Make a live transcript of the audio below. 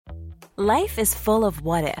Life is full of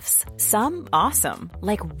what-ifs. Some awesome,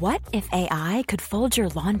 like what if AI could fold your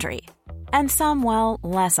laundry? And some, well,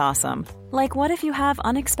 less awesome, like what if you have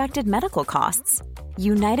unexpected medical costs?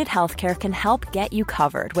 United Healthcare can help get you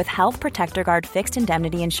covered with Health Protector Guard fixed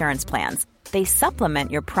indemnity insurance plans. They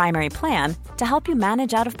supplement your primary plan to help you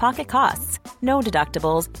manage out-of-pocket costs. No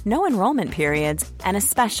deductibles, no enrollment periods, and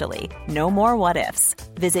especially no more what-ifs.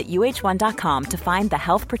 Visit uh1.com to find the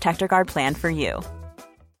Health Protector Guard plan for you.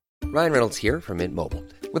 Ryan Reynolds here from Mint Mobile.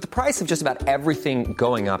 With the price of just about everything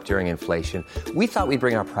going up during inflation, we thought we'd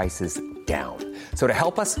bring our prices down. So to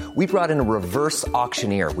help us, we brought in a reverse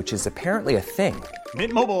auctioneer, which is apparently a thing.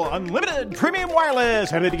 Mint Mobile Unlimited Premium Wireless.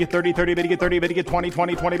 How to get 30, 30, bit to get 30, bit to get 20,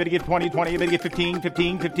 20, 20, bit to get 20, 20, bit to get 15,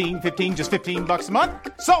 15, 15, 15, just $15 a month?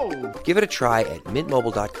 Sold! Give it a try at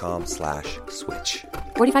mintmobile.com/switch.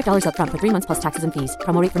 $45 up front for 3 months plus taxes and fees.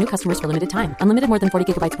 Promo rate for new customers for limited time. Unlimited more than 40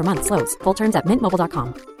 gigabytes per month. Slows full terms at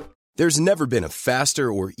mintmobile.com. There's never been a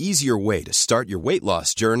faster or easier way to start your weight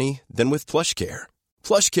loss journey than with PlushCare.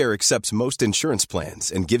 PlushCare accepts most insurance plans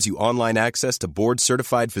and gives you online access to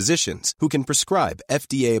board-certified physicians who can prescribe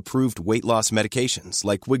FDA-approved weight loss medications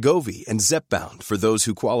like Wegovy and Zepbound for those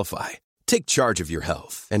who qualify. Take charge of your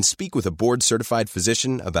health and speak with a board-certified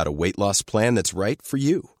physician about a weight loss plan that's right for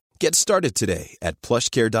you. Get started today at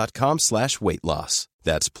plushcare.com/weight loss.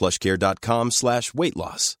 That's plushcare.com/weight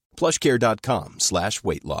loss.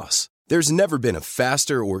 plushcare.com/weight loss. There's never been a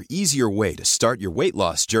faster or easier way to start your weight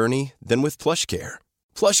loss journey than with PlushCare.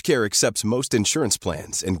 PlushCare accepts most insurance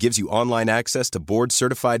plans and gives you online access to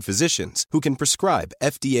board-certified physicians who can prescribe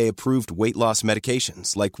FDA-approved weight loss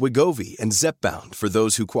medications like Wegovy and Zepbound for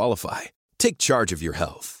those who qualify. Take charge of your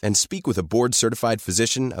health and speak with a board-certified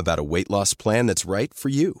physician about a weight loss plan that's right for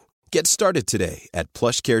you. Get started today at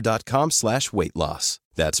plushcare.com/weight loss.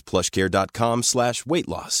 That's plushcare.com/weight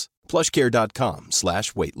loss.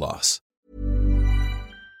 plushcare.com/weight loss.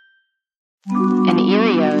 An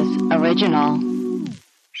Erios original.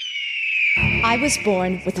 I was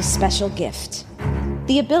born with a special gift.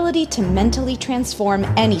 The ability to mentally transform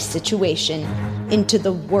any situation into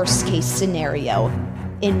the worst-case scenario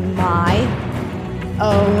in my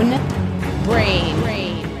own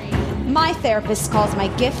brain. My therapist calls my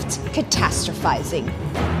gift catastrophizing.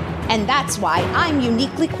 And that's why I'm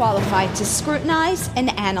uniquely qualified to scrutinize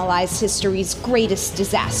and analyze history's greatest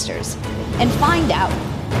disasters and find out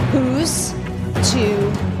who's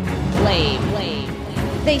to blame.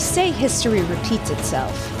 They say history repeats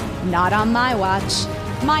itself. Not on my watch.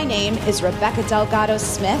 My name is Rebecca Delgado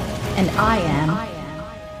Smith, and I am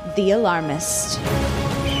the Alarmist.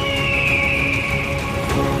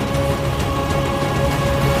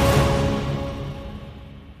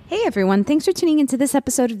 Hey everyone, thanks for tuning into this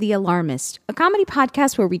episode of The Alarmist, a comedy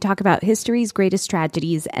podcast where we talk about history's greatest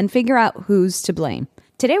tragedies and figure out who's to blame.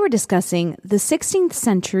 Today we're discussing the 16th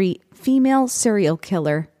century female serial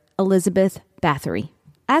killer, Elizabeth Báthory.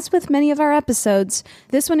 As with many of our episodes,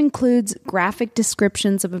 this one includes graphic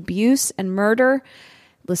descriptions of abuse and murder.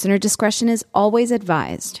 Listener discretion is always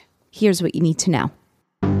advised. Here's what you need to know.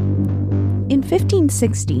 In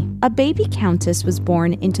 1560, a baby countess was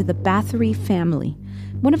born into the Báthory family,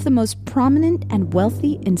 one of the most prominent and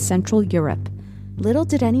wealthy in Central Europe. Little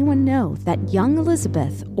did anyone know that young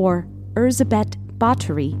Elizabeth, or Erzsébet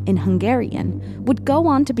Báthory in Hungarian, would go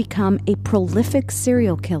on to become a prolific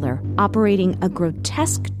serial killer, operating a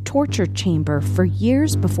grotesque torture chamber for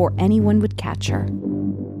years before anyone would catch her.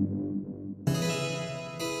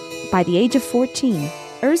 By the age of 14,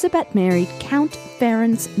 Erzsébet married Count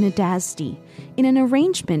Ferenc Nadasdy in an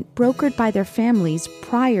arrangement brokered by their families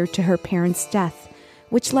prior to her parents' death,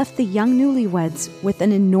 which left the young newlyweds with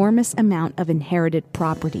an enormous amount of inherited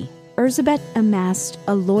property. Erzsébet amassed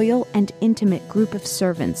a loyal and intimate group of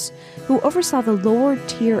servants who oversaw the lower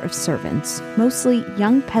tier of servants, mostly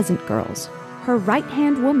young peasant girls. Her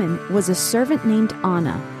right-hand woman was a servant named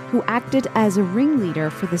Anna, who acted as a ringleader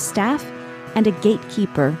for the staff and a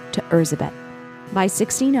gatekeeper to Erzsébet. By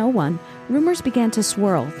 1601, rumors began to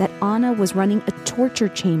swirl that Anna was running a torture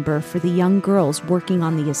chamber for the young girls working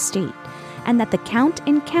on the estate, and that the Count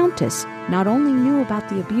and Countess not only knew about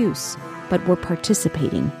the abuse, but were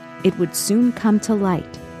participating. It would soon come to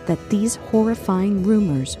light that these horrifying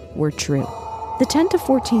rumors were true. The 10 to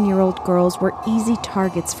 14-year-old girls were easy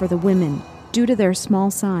targets for the women due to their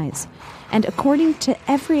small size, and according to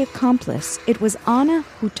every accomplice, it was Anna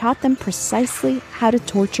who taught them precisely how to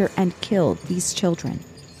torture and kill these children.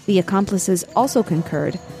 The accomplices also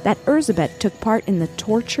concurred that Erzsébet took part in the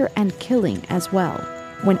torture and killing as well.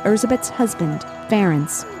 When Erzsébet's husband,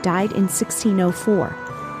 Ferenc, died in 1604,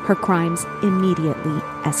 her crimes immediately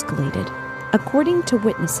escalated. According to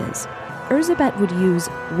witnesses, Erzsébet would use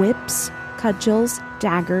whips, cudgels,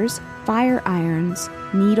 daggers, fire irons,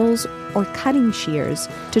 needles, or cutting shears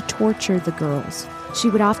to torture the girls. She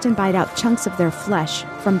would often bite out chunks of their flesh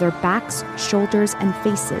from their backs, shoulders, and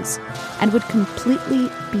faces, and would completely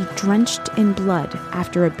be drenched in blood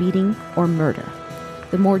after a beating or murder.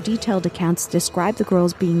 The more detailed accounts describe the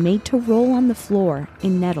girls being made to roll on the floor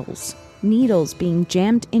in nettles, needles being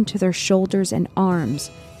jammed into their shoulders and arms,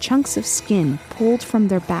 chunks of skin pulled from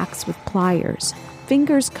their backs with pliers,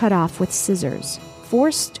 fingers cut off with scissors,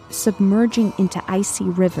 forced submerging into icy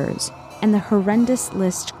rivers, and the horrendous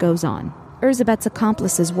list goes on. Erzsébet's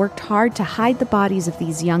accomplices worked hard to hide the bodies of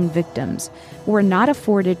these young victims, who were not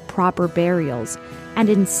afforded proper burials, and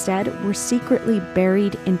instead were secretly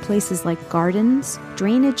buried in places like gardens,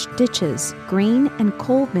 drainage ditches, grain and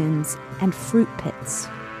coal bins, and fruit pits.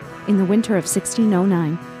 In the winter of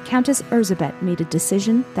 1609, Countess Erzsébet made a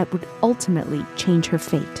decision that would ultimately change her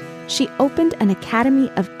fate. She opened an academy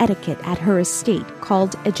of etiquette at her estate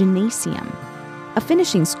called a gymnasium, a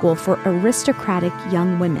finishing school for aristocratic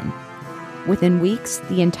young women. Within weeks,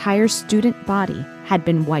 the entire student body had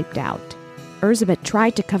been wiped out. Erzsébet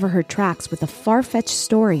tried to cover her tracks with a far-fetched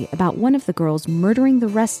story about one of the girls murdering the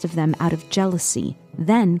rest of them out of jealousy,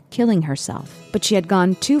 then killing herself. But she had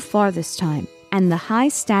gone too far this time, and the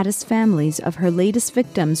high-status families of her latest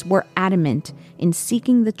victims were adamant in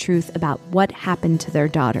seeking the truth about what happened to their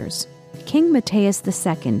daughters. King Matthias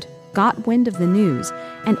II got wind of the news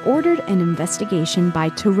and ordered an investigation by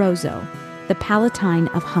Torturous, the Palatine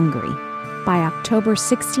of Hungary. By October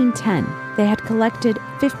 1610, they had collected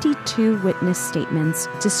 52 witness statements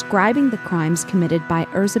describing the crimes committed by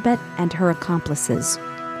Erzsébet and her accomplices.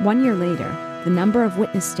 1 year later, the number of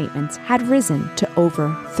witness statements had risen to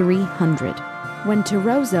over 300. When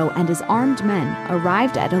Torturous and his armed men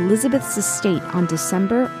arrived at Elizabeth's estate on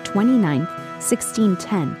December 29,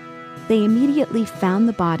 1610, they immediately found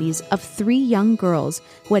the bodies of 3 young girls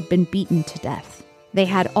who had been beaten to death. They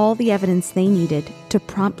had all the evidence they needed to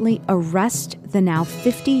promptly arrest the now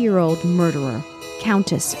 50-year-old murderer,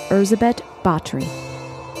 Countess Erzsébet Báthory.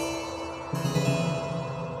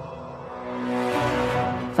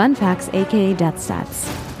 Fun facts, aka death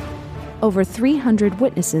stats. Over 300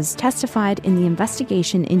 witnesses testified in the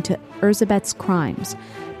investigation into Erzsébet's crimes,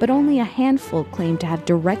 but only a handful claimed to have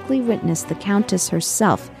directly witnessed the Countess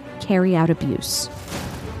herself carry out abuse.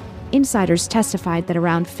 Insiders testified that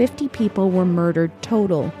around 50 people were murdered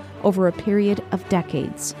total over a period of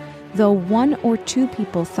decades, though 1 or 2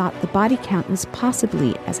 people thought the body count was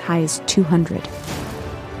possibly as high as 200.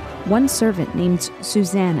 One servant named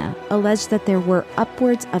Susanna alleged that there were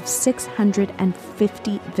upwards of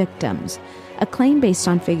 650 victims, a claim based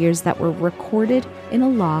on figures that were recorded in a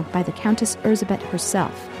log by the Countess Erzsébet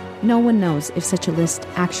herself. No one knows if such a list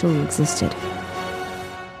actually existed.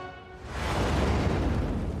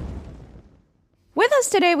 With us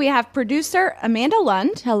today, we have producer Amanda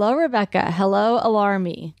Lund. Hello, Rebecca. Hello,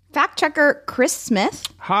 Alarmy. Fact checker Chris Smith.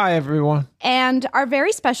 Hi, everyone. And our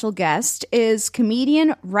very special guest is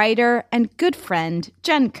comedian, writer, and good friend,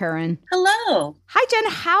 Jen Curran. Hello. Hi,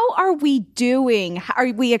 Jen. How are we doing?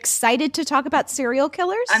 Are we excited to talk about serial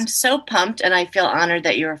killers? I'm so pumped, and I feel honored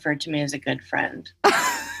that you referred to me as a good friend.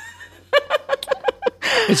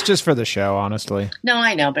 It's just for the show, honestly. No,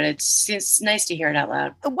 I know, but it's nice to hear it out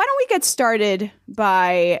loud. Why don't we get started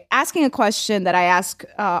by asking a question that I ask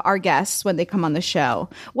our guests when they come on the show.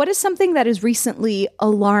 What is something that is recently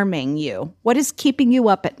alarming you? What is keeping you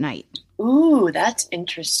up at night? Ooh, that's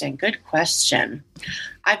interesting. Good question.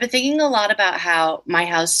 I've been thinking a lot about how my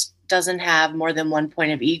house doesn't have more than one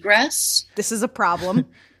point of egress. This is a problem.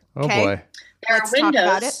 Oh, boy. Let's talk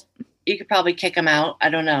about it. You could probably kick them out. I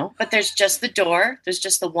don't know. But there's just the door. There's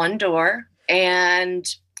just the one door. And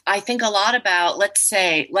I think a lot about, let's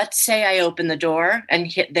say I open the door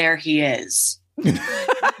and there he is. You know?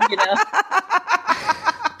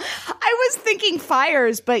 I was thinking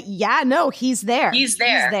fires, but yeah, no, he's there. He's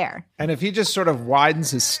there. And if he just sort of widens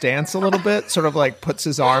his stance a little bit, sort of like puts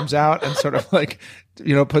his arms out and sort of like,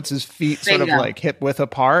 puts his feet sort of like hip width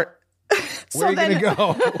apart, where are you going to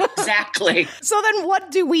go? Exactly. So then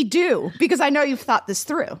what do we do? Because I know you've thought this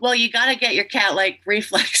through. Well, you got to get your cat-like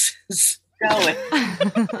reflexes going,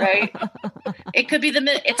 right? It could be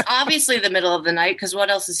it's obviously the middle of the night, because what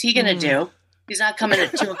else is he going to do? He's not coming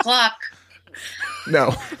at 2:00.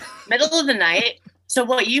 No. Middle of the night. So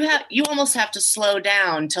what you almost have to slow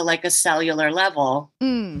down to like a cellular level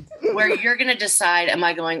where you're going to decide, am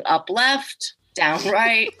I going up left, down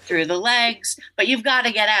right, through the legs? But you've got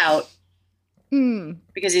to get out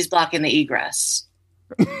because he's blocking the egress.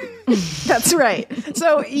 That's right.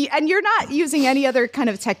 So, and you're not using any other kind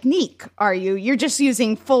of technique, are you? You're just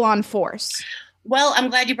using full-on force. Well, I'm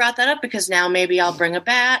glad you brought that up because now maybe I'll bring a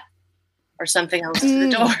bat or something else to the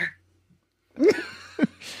door.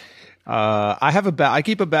 I have a bat. I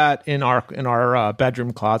keep a bat in our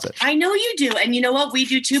bedroom closet. I know you do, and you know what? We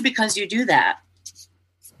do too because you do that.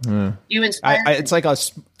 You inspire. It's like a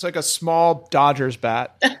small Dodgers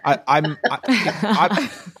bat. I'm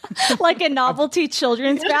like a novelty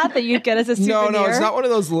children's bat that you get as a souvenir. No, it's not one of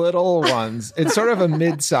those little ones. It's sort of a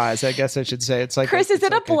mid-size, I guess I should say. It's like Chris, is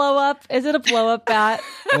it a blow up? Is it a blow up bat?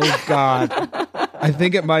 Oh God, I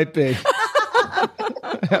think it might be.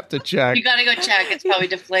 I have to check. You got to go check. It's probably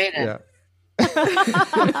deflated. Yeah.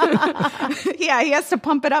 Yeah, he has to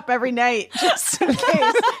pump it up every night just in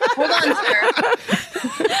case. Hold on,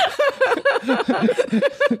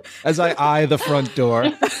 sir. As I eye the front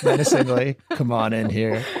door menacingly, come on in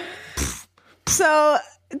here. So,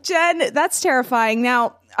 Jen, that's terrifying.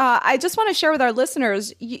 Now, I just want to share with our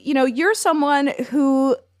listeners, you know, you're someone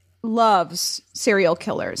who loves serial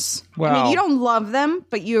killers. Well, I mean, you don't love them,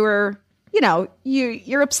 but you're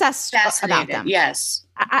obsessed about them. Yes.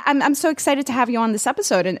 I'm so excited to have you on this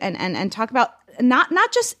episode and talk about not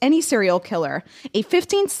just any serial killer, a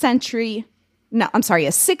 16th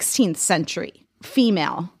century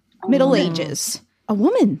female, Middle Ages, a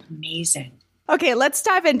woman. Amazing. Okay, let's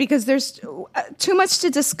dive in because there's too much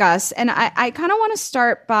to discuss. And I kind of want to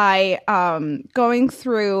start by going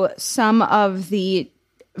through some of the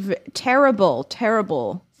terrible,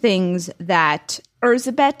 terrible things that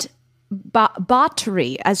Elizabeth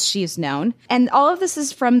Báthory, as she's known. And all of this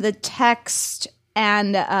is from the text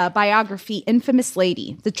and biography Infamous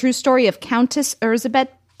Lady, the true story of Countess Elizabeth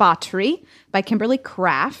Báthory by Kimberly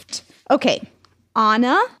Craft. Okay,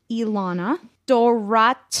 Anna, Ilana,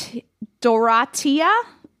 Dorothea,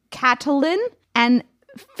 Catalin, and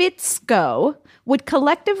Fitzko would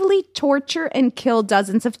collectively torture and kill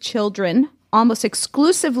dozens of children, almost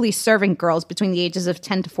exclusively servant girls between the ages of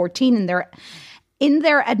 10 to 14 in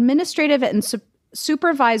their administrative and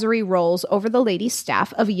supervisory roles over the ladies'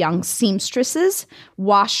 staff of young seamstresses,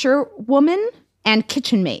 washerwomen, and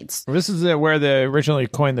kitchen maids. This is where they originally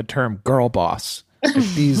coined the term girl boss.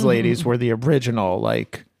 These ladies were the original,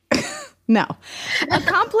 No.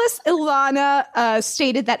 Accomplice Ilana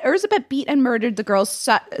stated that Elizabeth beat and murdered the girls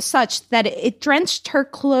such that it drenched her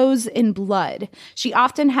clothes in blood. She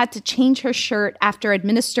often had to change her shirt after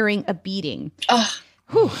administering a beating.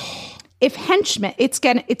 If henchmen, it's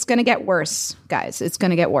gonna get worse, guys. It's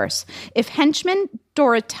gonna get worse. If henchman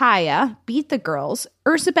Dorothea beat the girls,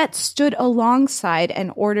 Elizabeth stood alongside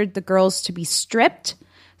and ordered the girls to be stripped,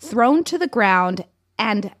 thrown to the ground,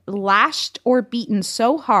 and lashed or beaten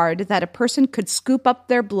so hard that a person could scoop up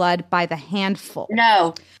their blood by the handful.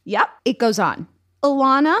 No. Yep, it goes on.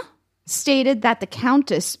 Ilana stated that the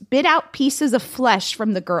Countess bit out pieces of flesh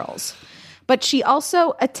from the girls, but she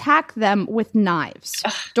also attacked them with knives.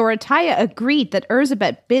 Dorothea agreed that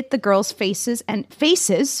Elizabeth bit the girls' faces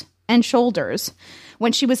and shoulders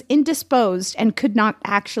when she was indisposed and could not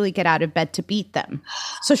actually get out of bed to beat them.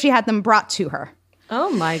 So she had them brought to her. Oh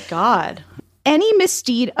my God. Any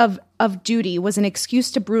misdeed of duty was an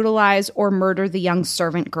excuse to brutalize or murder the young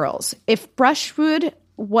servant girls. If brushwood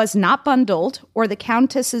was not bundled or the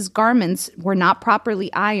Countess's garments were not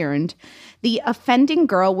properly ironed, the offending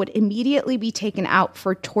girl would immediately be taken out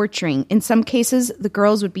for torturing. In some cases, the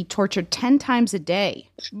girls would be tortured 10 times a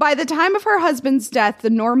day. By the time of her husband's death,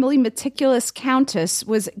 the normally meticulous Countess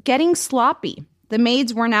was getting sloppy. The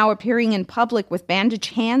maids were now appearing in public with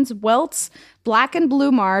bandaged hands, welts, black and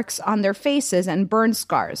blue marks on their faces, and burn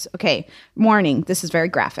scars. Okay, warning, this is very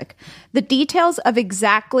graphic. The details of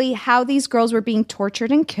exactly how these girls were being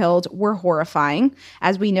tortured and killed were horrifying.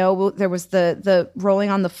 As we know, there was the rolling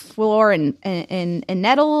on the floor in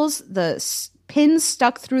nettles, the pins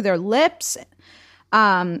stuck through their lips,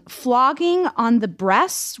 flogging on the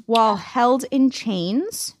breasts while held in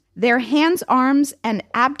chains, their hands, arms, and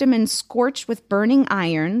abdomen scorched with burning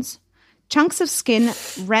irons, chunks of skin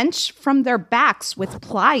wrenched from their backs with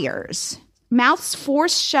pliers, mouths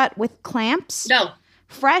forced shut with clamps. No.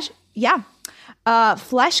 Flesh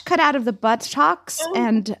cut out of the buttocks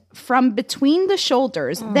and from between the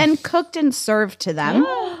shoulders, then cooked and served to them.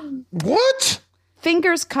 What?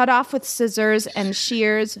 Fingers cut off with scissors and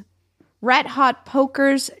shears, red-hot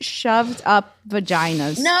pokers shoved up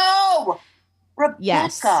vaginas. No! Rebecca.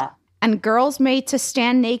 Yes. And girls made to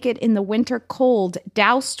stand naked in the winter cold,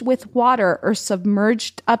 doused with water or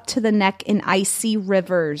submerged up to the neck in icy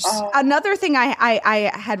rivers. Another thing I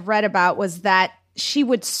had read about was that she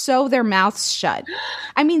would sew their mouths shut.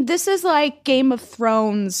 I mean, this is like Game of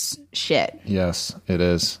Thrones shit. Yes, it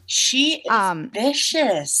is. She is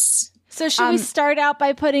vicious. So should we start out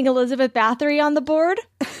by putting Elizabeth Báthory on the board?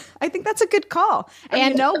 I think that's a good call.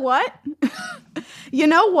 And you know what? You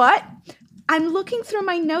know what? I'm looking through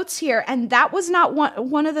my notes here, and that was not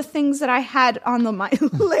one of the things that I had on my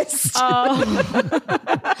list. Oh.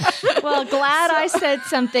 Well, glad I said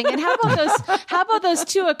something. And how about those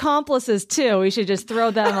two accomplices too? We should just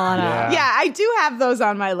throw them on. Yeah, I do have those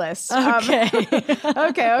on my list. Okay.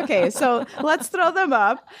 Okay. So let's throw them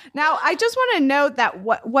up. Now, I just want to note that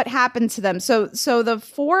what happened to them. So the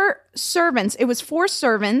 4 servants. It was 4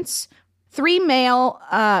 servants, 3 female,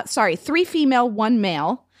 1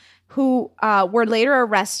 male, who were later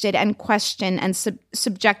arrested and questioned and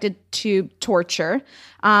subjected to torture.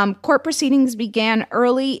 Court proceedings began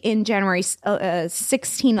early in January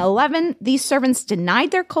 1611. These servants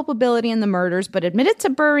denied their culpability in the murders, but admitted to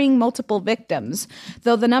burying multiple victims,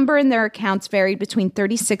 though the number in their accounts varied between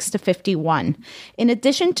 36 to 51. In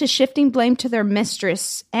addition to shifting blame to their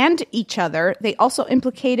mistress and each other, they also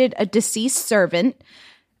implicated a deceased servant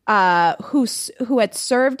who had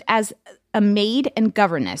served as a maid and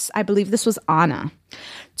governess. I believe this was Anna.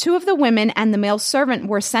 2 of the women and the male servant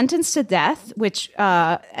were sentenced to death, which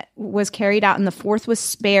was carried out, and the 4th was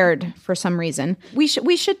spared for some reason. We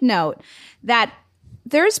should note that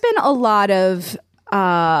there's been a lot of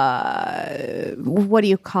what do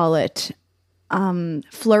you call it?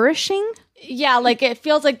 Flourishing? Yeah, like it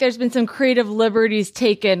feels like there's been some creative liberties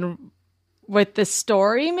taken with the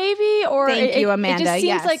story, maybe? Or Thank you, Amanda. It just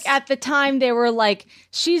seems like at the time they were like,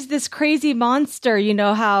 she's this crazy monster. You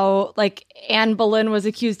know how like Anne Boleyn was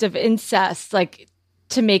accused of incest, like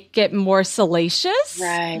to make it more salacious?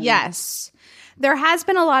 Right. Yes. There has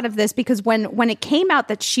been a lot of this because when it came out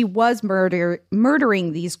that she was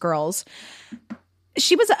murdering these girls,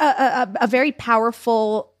 she was a very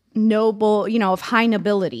powerful, noble, of high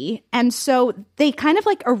nobility. And so they kind of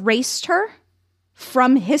like erased her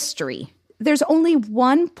from history. There's only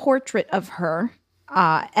one portrait of her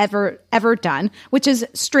ever done, which is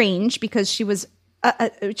strange because she was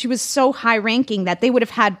so high ranking that they would have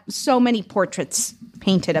had so many portraits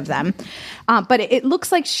painted of them. But it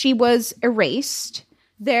looks like she was erased.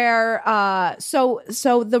 So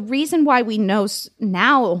the reason why we know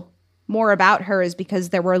now more about her is because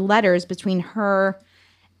there were letters between her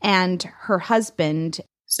and her husband.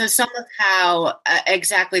 So some of how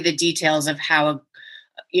exactly the details of how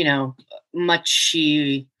much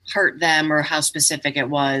she hurt them or how specific it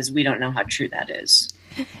was, we don't know how true that is.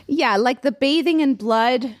 Yeah, like the bathing in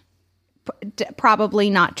blood, probably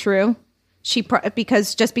not true.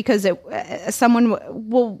 Because someone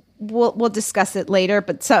we'll discuss it later,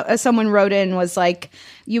 but someone wrote in was like,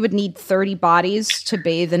 you would need 30 bodies to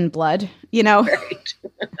bathe in blood, Right.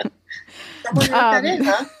 Someone wrote that in,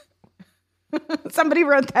 huh? Somebody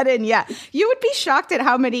wrote that in, yeah. You would be shocked at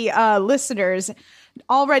how many listeners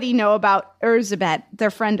already know about Elizabeth, their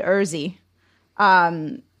friend Urzi.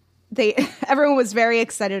 Everyone was very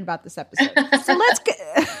excited about this episode. So let's get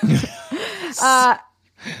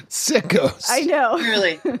sickos. I know.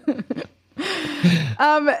 Really.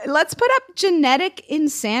 Let's put up genetic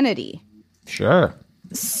insanity. Sure.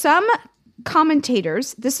 Some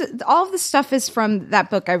commentators, all of this stuff is from that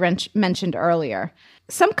book I mentioned earlier.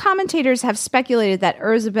 Some commentators have speculated that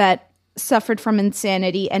Elizabeth suffered from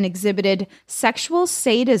insanity and exhibited sexual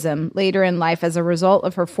sadism later in life as a result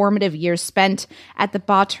of her formative years spent at the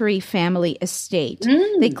Báthory family estate.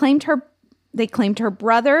 They claimed her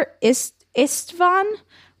brother Istvan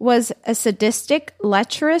was a sadistic,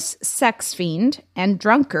 lecherous sex fiend and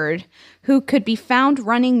drunkard who could be found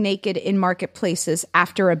running naked in marketplaces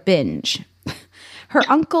after a binge. Her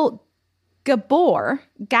uncle Gabor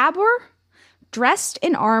dressed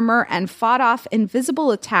in armor and fought off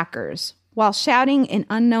invisible attackers while shouting in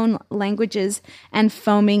unknown languages and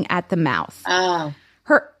foaming at the mouth. Oh.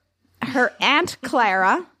 Her Aunt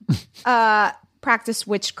Clara practiced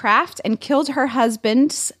witchcraft and killed her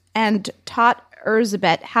husband and taught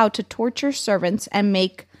Elizabeth how to torture servants and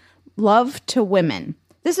make love to women.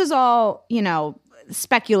 This is all,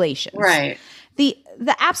 speculations. Right.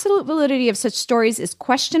 The absolute validity of such stories is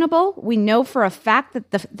questionable. We know for a fact that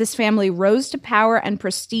this family rose to power and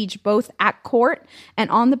prestige both at court and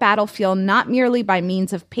on the battlefield, not merely by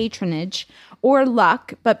means of patronage or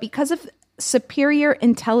luck, but because of superior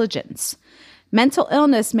intelligence. Mental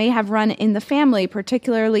illness may have run in the family,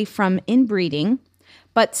 particularly from inbreeding,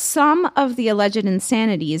 but some of the alleged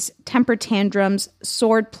insanities, temper tantrums,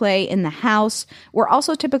 sword play in the house, were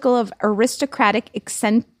also typical of aristocratic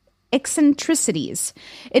eccentricities.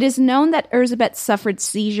 It is known that Erzsébet suffered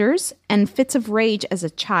seizures and fits of rage as a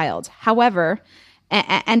child. However,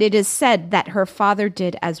 and it is said that her father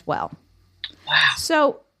did as well. Wow.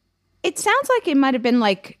 So it sounds like it might have been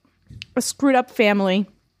like a screwed up family,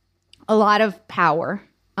 a lot of power.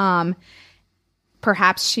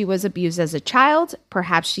 Perhaps she was abused as a child.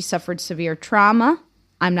 Perhaps she suffered severe trauma.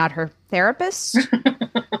 I'm not her therapist.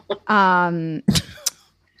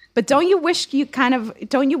 But don't you wish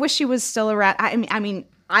she was still around? I mean,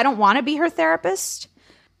 I don't want to be her therapist,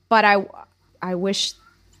 but I wish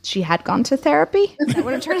she had gone to therapy. Is that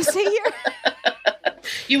what I'm trying to say here?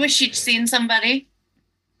 You wish she'd seen somebody?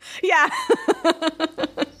 Yeah.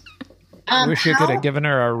 I wish you could have given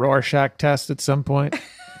her a Rorschach test at some point.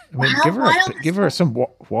 I mean, give her some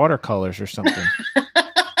watercolors or something.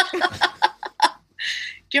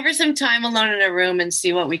 Give her some time alone in a room and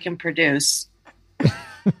see what we can produce.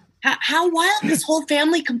 How wild, this whole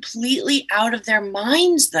family completely out of their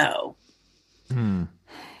minds, though.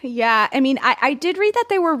 Yeah, I mean, I did read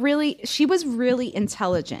that she was really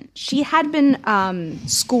intelligent. She had been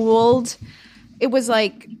schooled. It was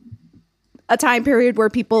like a time period where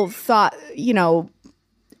people thought,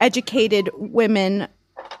 educated women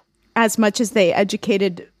as much as they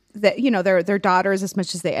educated their daughters, as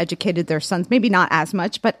much as they educated their sons. Maybe not as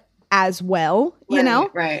much, but as well,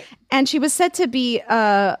 Right. And she was said to be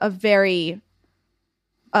a very,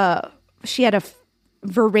 she had a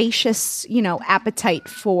voracious, appetite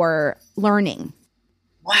for learning.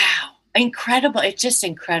 Wow. Incredible. It's just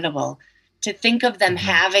incredible to think of them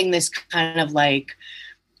having this kind of like,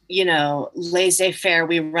 laissez-faire,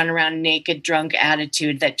 we run around naked, drunk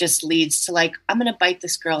attitude that just leads to like, I'm going to bite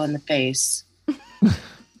this girl in the face.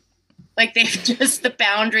 Like the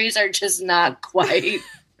boundaries are just not quite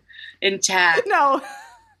intact. No.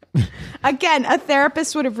 Again, a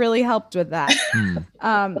therapist would have really helped with that.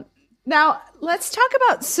 Now, let's talk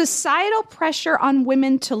about societal pressure on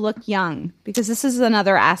women to look young, because this is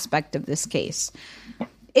another aspect of this case.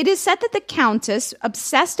 It is said that the Countess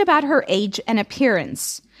obsessed about her age and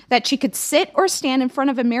appearance, that she could sit or stand in front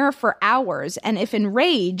of a mirror for hours, and if in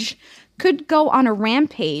rage, could go on a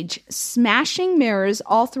rampage, smashing mirrors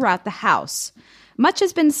all throughout the house. Much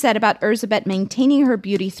has been said about Erzsébet maintaining her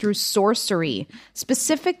beauty through sorcery,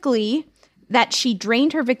 specifically that she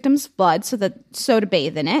drained her victim's blood so to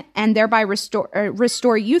bathe in it, and thereby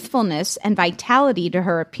restore youthfulness and vitality to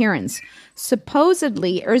her appearance.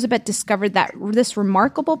 Supposedly, Erzsébet discovered this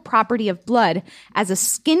remarkable property of blood as a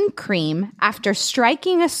skin cream after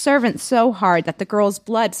striking a servant so hard that the girl's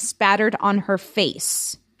blood spattered on her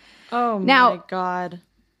face. Oh my God.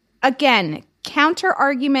 Again, counter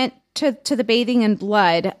argument to the bathing in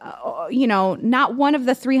blood. Not one of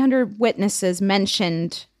the 300 witnesses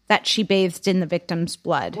mentioned that she bathed in the victim's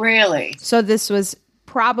blood. Really? So this was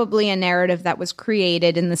probably a narrative that was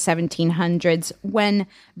created in the 1700s when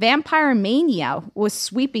vampire mania was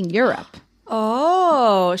sweeping Europe.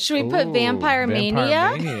 Oh, should we put vampire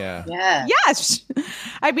mania? Yeah. Yes.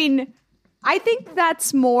 I mean, I think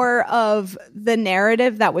that's more of the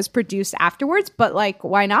narrative that was produced afterwards, but like,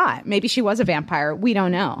 why not? Maybe she was a vampire. We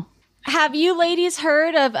don't know. Have you ladies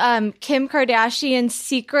heard of Kim Kardashian's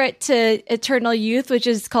secret to eternal youth, which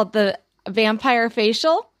is called the vampire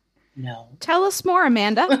facial? No. Tell us more,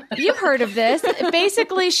 Amanda. You've heard of this.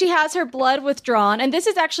 Basically, she has her blood withdrawn, and this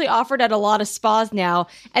is actually offered at a lot of spas now.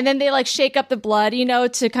 And then they like shake up the blood,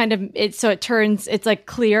 to kind of so it's like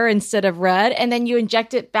clear instead of red. And then you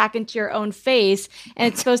inject it back into your own face, and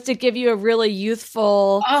it's supposed to give you a really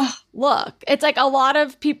youthful look. It's like a lot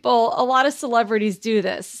of celebrities do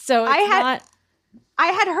this. So I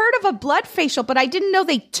had heard of a blood facial, but I didn't know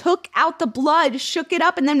they took out the blood, shook it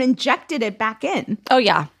up, and then injected it back in. Oh,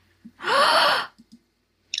 yeah. I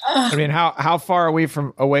mean, how far are we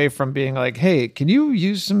away from being like, hey, can you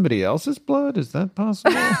use somebody else's blood? Is that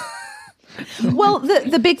possible? Well,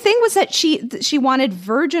 the big thing was that she wanted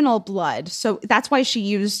virginal blood, so that's why she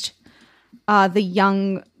used the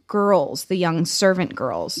young girls, the young servant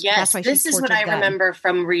girls. Yes, this is what I remember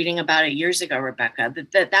from reading about it years ago, Rebecca.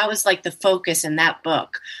 That was like the focus in that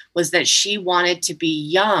book, was that she wanted to be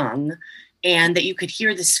young, and that you could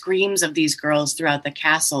hear the screams of these girls throughout the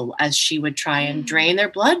castle as she would try and drain their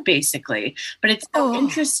blood, basically. But it's so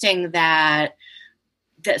interesting that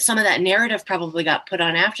some of that narrative probably got put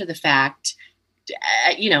on after the fact,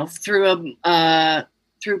 through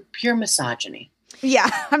pure misogyny. Yeah,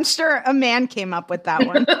 I'm sure a man came up with that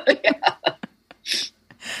one. Yeah.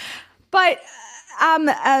 But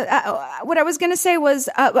what I was going to say was,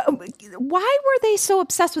 why were they so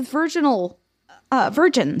obsessed with virgins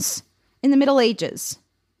in the Middle Ages?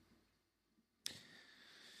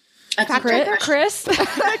 Chris?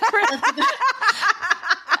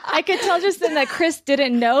 I could tell just then that Chris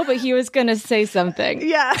didn't know, but he was going to say something.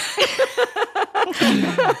 Yeah.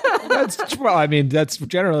 That's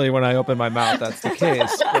generally when I open my mouth, that's the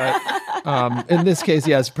case. But in this case,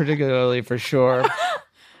 yes, particularly for sure.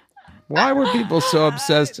 Why were people so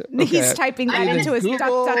obsessed? Okay. He's typing that into his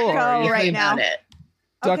DuckDuckGo right now.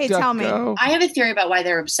 Okay, tell me. I have a theory about why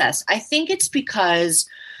they're obsessed. I think it's because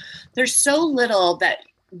there's so little that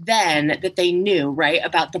they knew, right,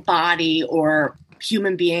 about the body or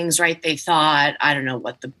human beings, right? They thought, I don't know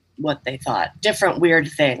what they thought, different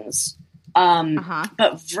weird things.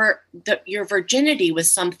 But your virginity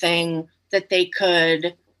was something that they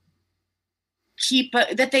could keep,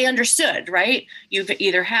 that they understood, right? You've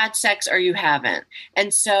either had sex or you haven't.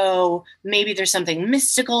 And so maybe there's something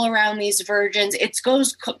mystical around these virgins. It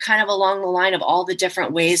goes kind of along the line of all the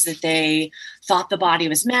different ways that they thought the body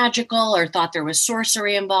was magical or thought there was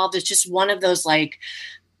sorcery involved. It's just one of those like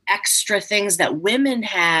extra things that women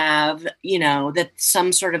have, that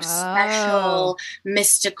some sort of special,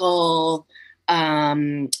 mystical,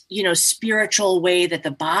 spiritual way that the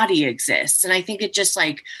body exists. And I think it just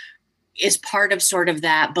like is part of sort of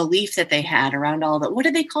that belief that they had around all that. What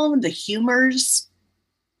do they call them? The humors,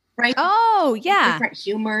 right? Oh, yeah. Different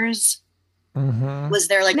humors. Mm-hmm. Was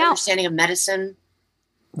there like understanding of medicine?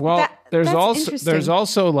 Well, there's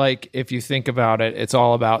also like, if you think about it, it's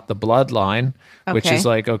all about the bloodline, which is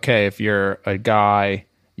like, okay, if you're a guy,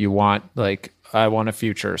 you want like, I want a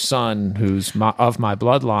future son who's of my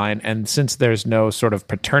bloodline. And since there's no sort of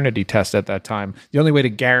paternity test at that time, the only way to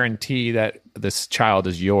guarantee that this child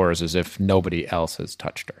is yours is if nobody else has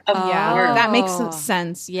touched her. Oh, yeah, that makes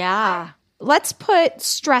sense. Yeah. Let's put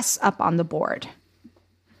stress up on the board.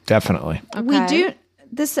 Definitely. Okay.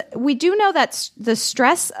 We do know that the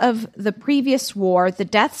stress of the previous war, the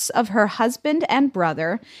deaths of her husband and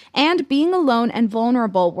brother, and being alone and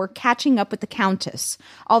vulnerable were catching up with the Countess.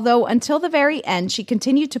 Although until the very end, she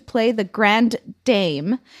continued to play the Grande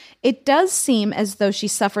Dame, it does seem as though she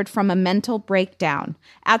suffered from a mental breakdown.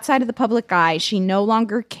 Outside of the public eye, she no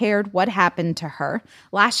longer cared what happened to her,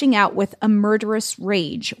 lashing out with a murderous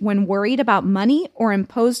rage when worried about money or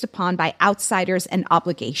imposed upon by outsiders and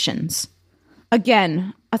obligations.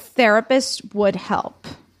 Again, a therapist would help.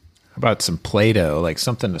 How about some Play-Doh, like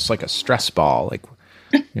something that's like a stress ball, like,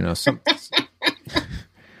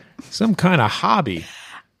 some kind of hobby.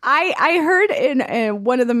 I heard in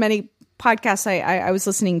one of the many podcasts I was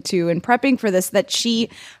listening to and prepping for this that she,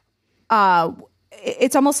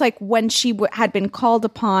 it's almost like when she had been called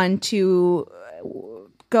upon to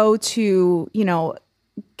go to,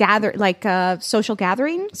 gather like social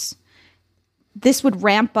gatherings, this would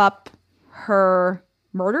ramp up her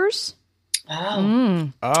murders.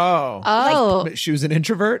 Like, she was an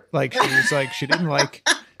introvert. Like she didn't like.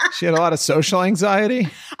 She had a lot of social anxiety.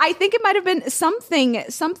 I think it might have been something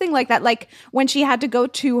like that. Like when she had to go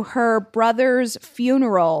to her brother's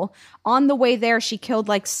funeral, on the way there, she killed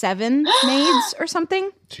like 7 maids or something.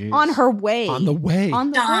 Jeez. On her way. On the way.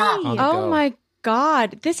 Oh my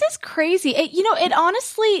God, this is crazy. It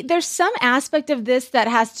honestly, there's some aspect of this that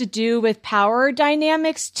has to do with power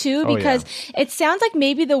dynamics too, because it sounds like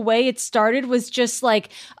maybe the way it started was just like,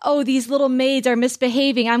 oh, these little maids are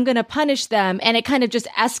misbehaving, I'm going to punish them. And it kind of just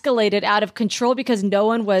escalated out of control because no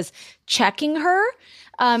one was checking her.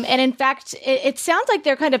 And in fact, it sounds like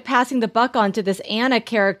they're kind of passing the buck on to this Anna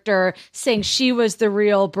character, saying she was the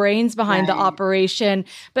real brains behind the operation.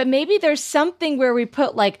 But maybe there's something where we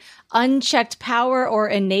put like unchecked power or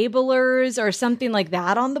enablers or something like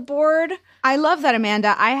that on the board. I love that,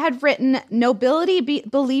 Amanda. I had written nobility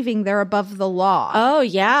believing they're above the law. Oh,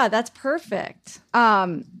 yeah, that's perfect.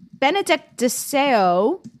 Benedict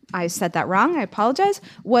Deseo, I said that wrong, I apologize,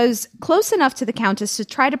 was close enough to the Countess to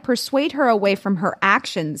try to persuade her away from her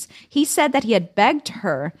actions. He said that he had begged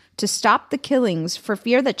her to stop the killings for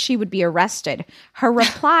fear that she would be arrested. Her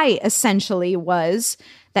reply essentially was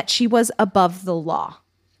that she was above the law.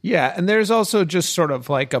 Yeah, and there's also just sort of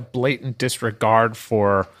like a blatant disregard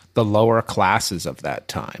for the lower classes of that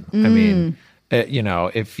time. I mean,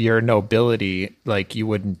 if you're nobility, like you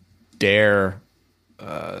wouldn't dare,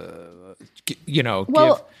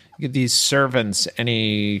 give these servants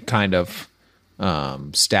any kind of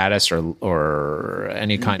status or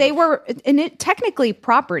any kind. They were technically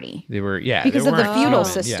property. They were, because of the feudal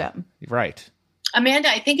system. Yeah, right. Amanda,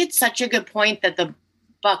 I think it's such a good point that the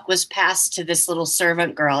buck was passed to this little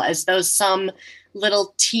servant girl, as though some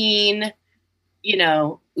little teen,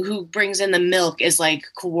 who brings in the milk is like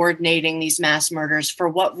coordinating these mass murders. For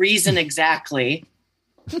what reason exactly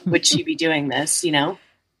would she be doing this?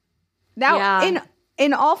 Now,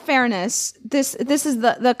 in all fairness, this is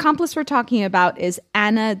the accomplice we're talking about is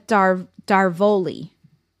Anna Darvoli.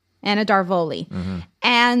 Anna Darvoli. Mm-hmm.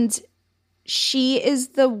 And she is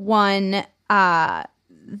the one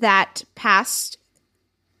that passed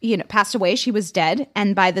away. She was dead.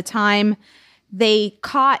 And by the time they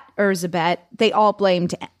caught Erzsébet, they all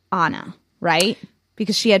blamed Anna, right?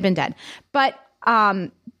 Because she had been dead. But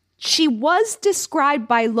she was described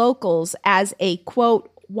by locals as a, quote,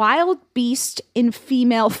 wild beast in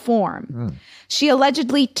female form. Mm. She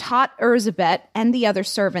allegedly taught Erzsébet and the other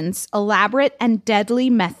servants elaborate and deadly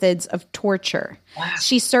methods of torture. Wow.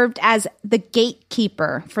 She served as the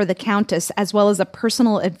gatekeeper for the Countess as well as a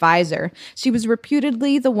personal advisor. She was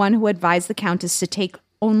reputedly the one who advised the Countess to take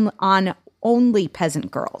on only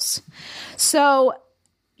peasant girls. So,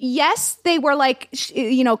 yes, they were like,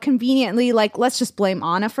 conveniently like, let's just blame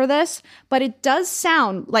Anna for this. But it does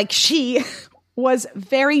sound like she was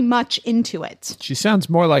very much into it. She sounds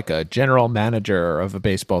more like a general manager of a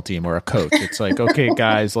baseball team or a coach. It's like, okay,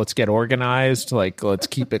 guys, let's get organized. Like, let's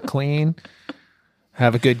keep it clean.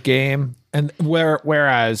 Have a good game. And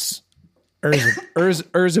whereas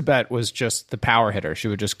Erzsébet was just the power hitter. She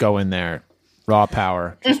would just go in there, raw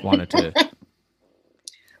power, just wanted to.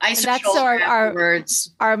 That's so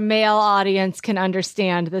our male audience can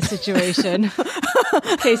understand the situation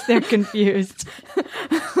in case they're confused.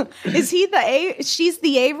 Is he she's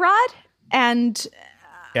the A-Rod? And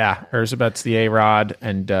yeah, Erzsébet's the A-Rod,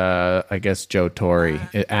 and I guess Joe Torre.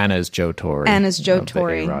 Anna's Joe Torre.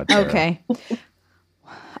 Okay.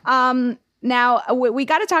 Now we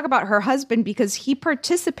got to talk about her husband because he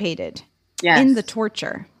participated in the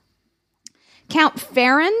torture. Count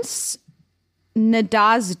Ferenc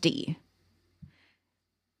Nadasdy.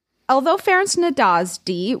 Although Ferenc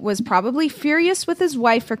Nadasdy was probably furious with his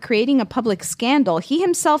wife for creating a public scandal, he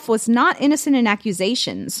himself was not innocent in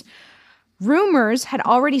accusations. Rumors had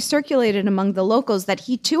already circulated among the locals that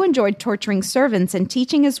he too enjoyed torturing servants and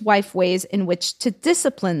teaching his wife ways in which to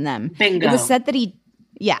discipline them. Bingo. It was said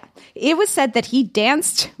that he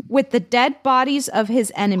danced with the dead bodies of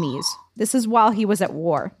his enemies. This is while he was at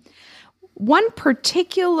war. One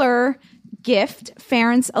particular gift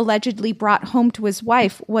Ferenc allegedly brought home to his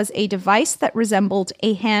wife was a device that resembled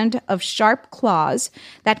a hand of sharp claws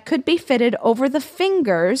that could be fitted over the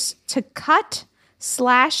fingers to cut,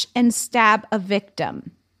 slash, and stab a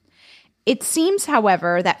victim. It seems,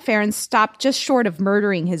 however, that Ferenc stopped just short of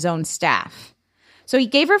murdering his own staff. So he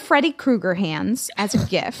gave her Freddy Krueger hands as a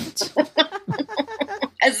gift.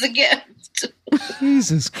 As a gift.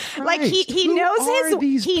 Jesus Christ. Like he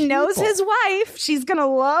knows his wife. She's gonna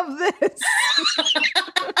love this.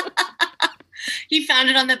 He found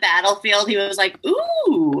it on the battlefield. He was like,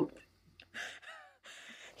 ooh.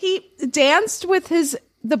 He danced with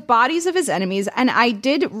the bodies of his enemies, and I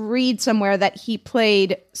did read somewhere that he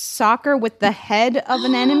played soccer with the head of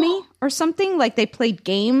an enemy or something. Like they played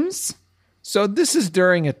games. So this is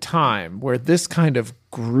during a time where this kind of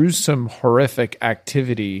gruesome, horrific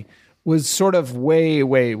activity was sort of way,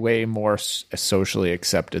 way, way more socially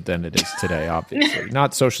accepted than it is today, obviously.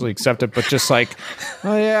 Not socially accepted, but just like,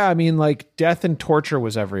 oh yeah, I mean, like death and torture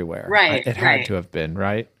was everywhere. Right. It had to have been,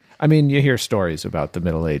 right? I mean, you hear stories about the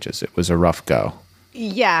Middle Ages. It was a rough go.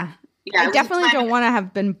 Yeah. I definitely don't want to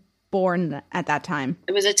have been born at that time.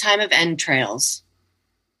 It was a time of entrails.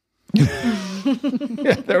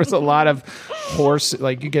 Yeah, there was a lot of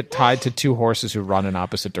like you get tied to two horses who run in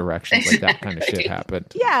opposite directions. Like that kind of shit happened.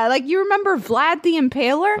 Yeah, like you remember Vlad the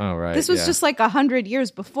Impaler? Oh, right. This was just like 100 years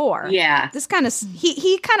before. Yeah. This kind of,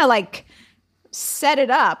 he kind of like set it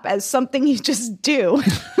up as something you just do.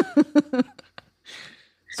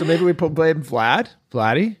 So maybe we blame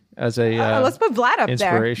Vladdy as a let's put Vlad up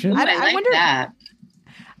inspiration. There. I wonder that.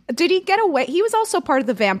 Did he get away? He was also part of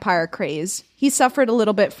the vampire craze. He suffered a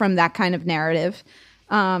little bit from that kind of narrative.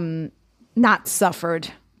 Not suffered,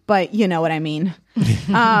 but you know what I mean.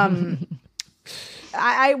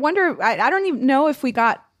 I wonder, I don't even know if we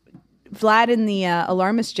got Vlad in the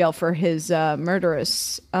alarmist jail for his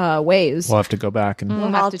murderous ways. We'll have to go back and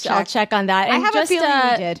I'll check on that. And I have a feeling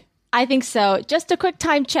we did. I think so. Just a quick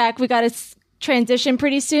time check. We got to transition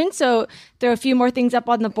pretty soon. So there are a few more things up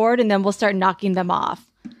on the board and then we'll start knocking them off.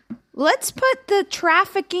 Let's put the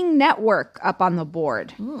trafficking network up on the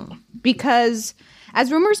board because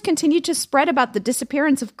as rumors continued to spread about the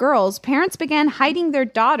disappearance of girls, parents began hiding their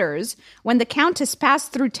daughters when the Countess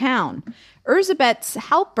passed through town. Erzsébet's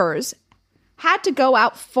helpers had to go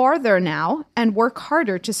out farther now and work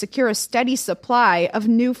harder to secure a steady supply of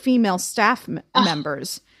new female staff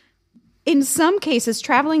members. In some cases,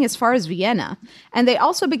 traveling as far as Vienna, and they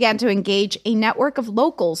also began to engage a network of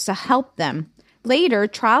locals to help them. Later,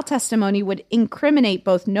 trial testimony would incriminate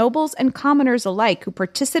both nobles and commoners alike who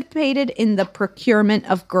participated in the procurement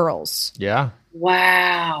of girls. Yeah.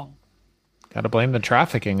 Wow. Got to blame the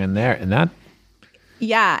trafficking in that.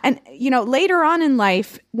 Yeah. And, later on in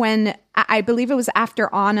life, when I believe it was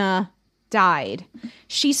after Anna died,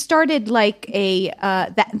 she started like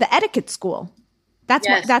the etiquette school.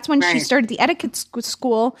 That's when she started the etiquette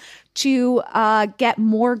school to get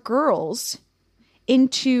more girls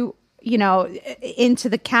into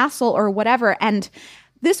the castle or whatever. And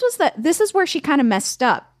this is where she kind of messed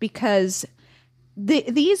up, because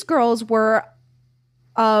these girls were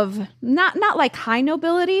of not like high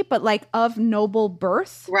nobility, but like of noble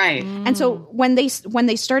birth. Right. And so when they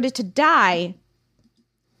started to die,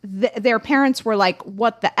 their parents were like,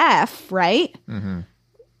 what the F, right? Mm-hmm.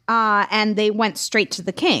 And they went straight to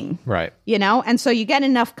the king. Right. And so you get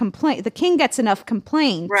enough complaint. The king gets enough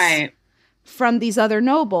complaints. Right. From these other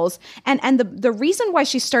nobles. And the reason why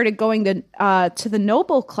she started going to the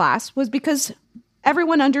noble class was because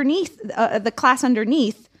everyone underneath, the class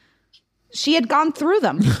underneath, she had gone through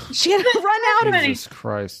them. She had run out of Jesus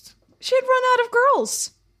Christ. She had run out of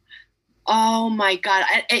girls. Oh my God.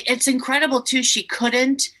 It's incredible too. She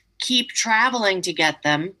couldn't keep traveling to get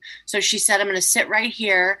them. So she said, I'm going to sit right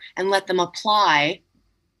here and let them apply,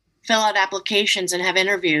 fill out applications and have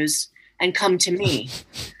interviews and come to me.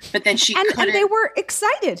 But then she couldn't. And they were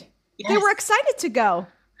excited. Yes. They were excited to go.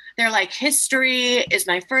 They're like, history is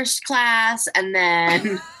my first class. And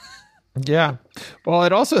then... Yeah. Well,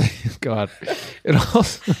 it also... God. It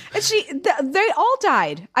also... And they all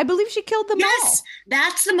died. I believe she killed them all. Yes.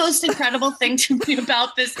 That's the most incredible thing to me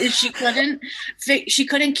about this is she couldn't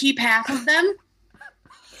keep half of them.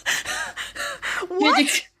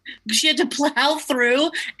 What? She had to plow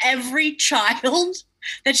through every child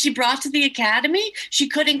that she brought to the academy. She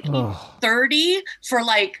couldn't keep 30 for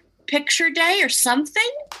like picture day or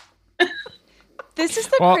something. This is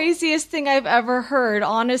the craziest thing I've ever heard,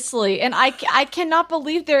 honestly. And I cannot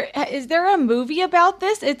believe is there a movie about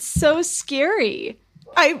this? It's so scary.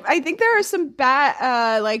 I think there are some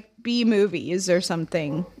bad like B movies or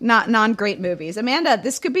something, not non-great movies. Amanda,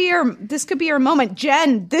 this could be your moment.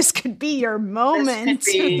 Jen, this could be your moment.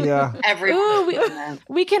 This could be everyone.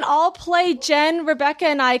 We can all play. Jen, Rebecca,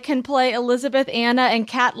 and I can play Elizabeth, Anna, and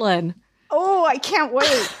Catelyn. Oh, I can't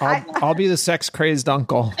wait. I'll be the sex-crazed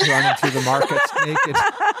uncle running through the markets naked.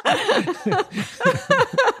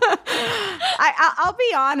 I'll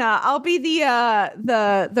be Anna. I'll be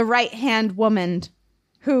the right-hand woman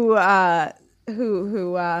who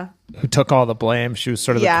took all the blame. She was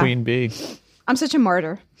sort of the queen bee. I'm such a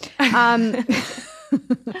martyr.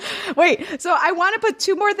 Wait, so I want to put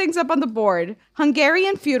two more things up on the board.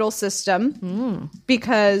 Hungarian feudal system,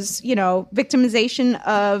 because, victimization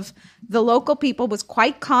of the local people was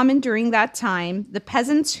quite common during that time. The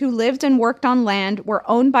peasants who lived and worked on land were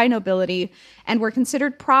owned by nobility and were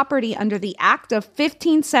considered property under the Act of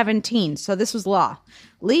 1517. So this was law.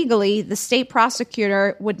 Legally, the state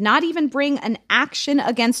prosecutor would not even bring an action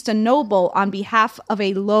against a noble on behalf of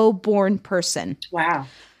a low-born person. Wow.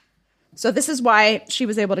 So this is why she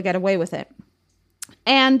was able to get away with it.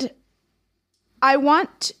 And I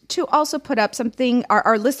want to also put up something,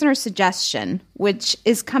 our listener suggestion, which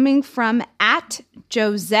is coming from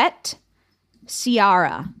 @Josette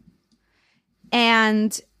Ciara.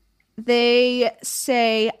 And they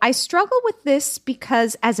say, I struggle with this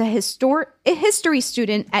because as a history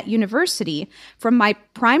student at university, from my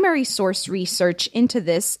primary source research into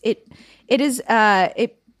this, it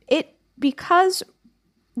because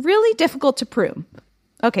really difficult to prove.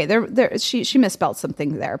 Okay, she misspelled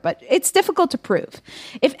something there, but it's difficult to prove.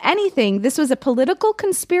 If anything, this was a political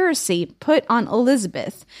conspiracy put on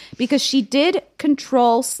Elizabeth because she did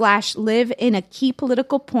control/live in a key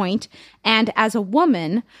political point, and as a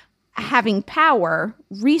woman, having power,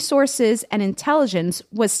 resources, and intelligence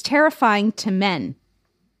was terrifying to men.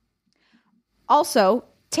 Also,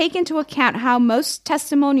 take into account how most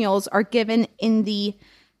testimonials are given in the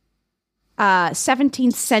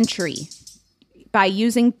 17th century by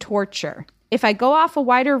using torture. If I go off a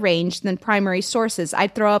wider range than primary sources,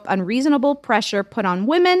 I'd throw up unreasonable pressure put on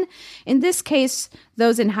women, in this case,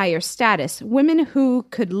 those in higher status. Women who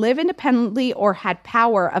could live independently or had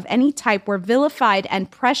power of any type were vilified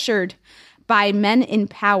and pressured by men in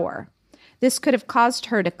power. This could have caused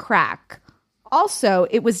her to crack. Also,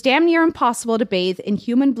 it was damn near impossible to bathe in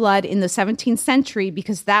human blood in the 17th century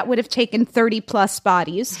because that would have taken 30-plus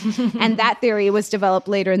bodies, and that theory was developed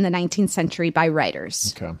later in the 19th century by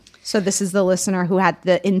writers. Okay. So this is the listener who had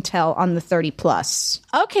the intel on the 30-plus.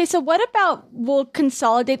 Okay, so what about we'll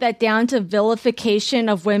consolidate that down to vilification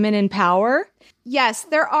of women in power? Yes,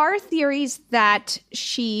 there are theories that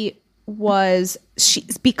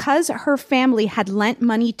because her family had lent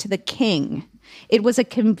money to the king, it was a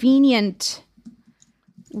convenient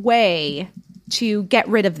way to get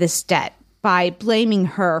rid of this debt by blaming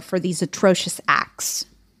her for these atrocious acts.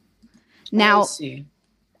 Now,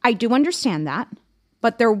 I do understand that,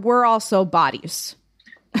 but there were also bodies.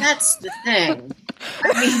 That's the thing.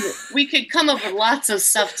 I mean, we could come up with lots of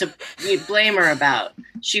stuff to blame her about.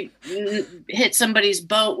 She hit somebody's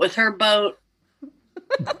boat with her boat.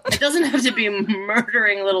 It doesn't have to be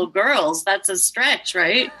murdering little girls. That's a stretch,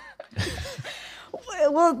 right?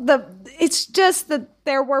 Well, it's just that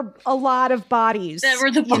there were a lot of bodies. There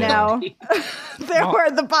were the bodies. There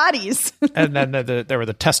were the bodies. And then there were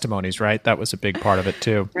the testimonies, right? That was a big part of it,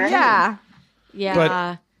 too. Right.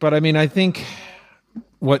 Yeah. But I mean, I think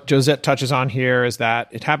what Josette touches on here is that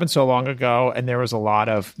it happened so long ago, and there's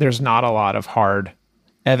not a lot of hard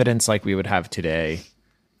evidence like we would have today.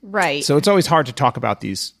 Right. So it's always hard to talk about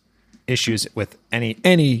these issues with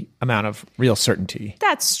any amount of real certainty.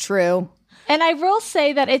 That's true. And I will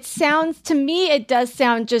say that it does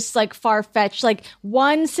sound just like far-fetched. Like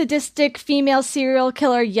one sadistic female serial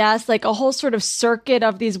killer, yes. Like a whole sort of circuit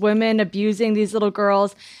of these women abusing these little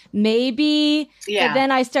girls, maybe. Yeah. But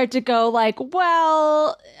then I start to go like,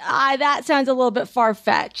 well, that sounds a little bit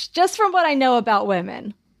far-fetched, just from what I know about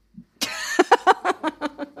women.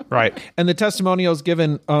 Right. And the testimonials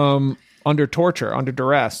given under torture, under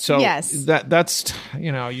duress. So yes. that's,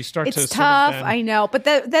 you start it's to... It's tough, sort of I know. But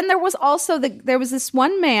then there was also, there was this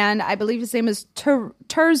one man, I believe his name is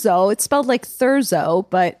Turzo. It's spelled like Thurzo,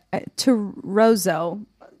 but Turozo.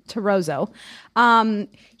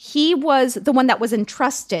 He was the one that was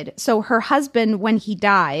entrusted. So her husband, when he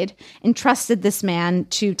died, entrusted this man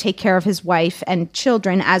to take care of his wife and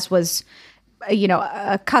children, as was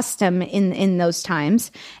a custom in those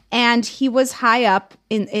times. And he was high up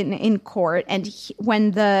in court. And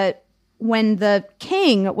when the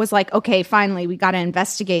king was like, okay, finally, we got to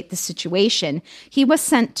investigate the situation, he was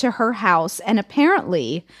sent to her house. And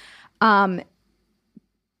apparently,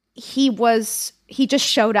 he just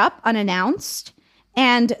showed up unannounced.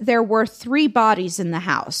 And there were 3 bodies in the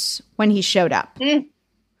house when he showed up. Mm.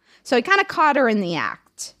 So he kind of caught her in the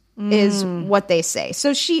act, is what they say.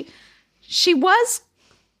 So she was,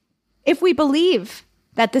 if we believe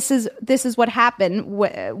that this is what happened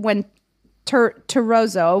when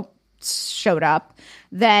Turozo showed up,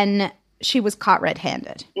 then she was caught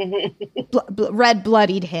red-handed,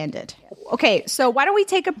 bloodied handed. Okay, so why don't we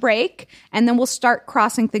take a break and then we'll start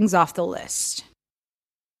crossing things off the list.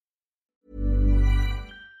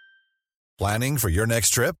 Planning for your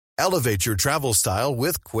next trip? Elevate your travel style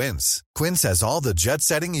with Quince. Quince has all the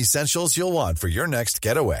jet-setting essentials you'll want for your next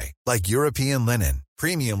getaway, like European linen,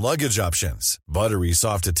 premium luggage options, buttery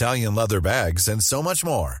soft Italian leather bags, and so much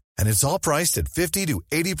more. And it's all priced at 50 to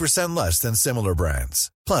 80% less than similar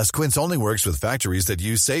brands. Plus, Quince only works with factories that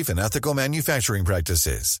use safe and ethical manufacturing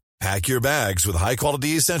practices. Pack your bags with high-quality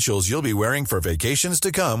essentials you'll be wearing for vacations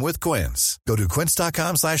to come with Quince. Go to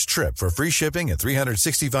quince.com/trip for free shipping and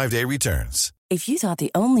 365-day returns. If you thought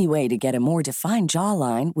the only way to get a more defined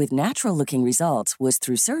jawline with natural-looking results was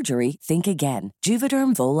through surgery, think again.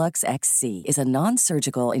 Juvederm Volux XC is a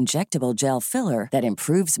non-surgical injectable gel filler that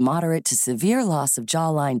improves moderate to severe loss of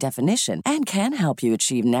jawline definition and can help you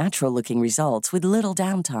achieve natural-looking results with little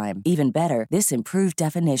downtime. Even better, this improved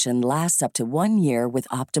definition lasts up to 1 year with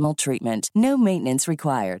optimal treatment. No maintenance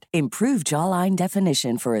required. Improve jawline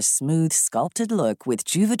definition for a smooth, sculpted look with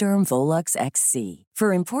Juvederm Volux XC.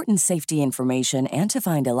 For important safety information and to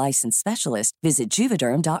find a licensed specialist, visit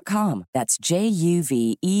Juvederm.com. That's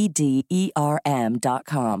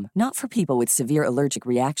JUVEDERM.com. Not for people with severe allergic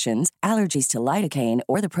reactions, allergies to lidocaine,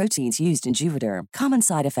 or the proteins used in Juvederm. Common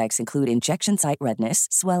side effects include injection site redness,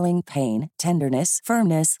 swelling, pain, tenderness,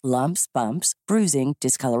 firmness, lumps, bumps, bruising,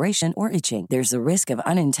 discoloration, or itching. There's a risk of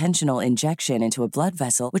unintentional injection into a blood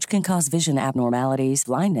vessel, which can cause vision abnormalities,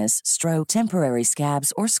 blindness, stroke, temporary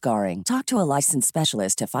scabs, or scarring. Talk to a licensed specialist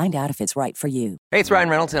to find out if it's right for you. Hey, it's Ryan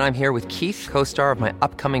Reynolds, and I'm here with Keith, co-star of my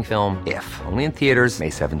upcoming film, If, only in theaters May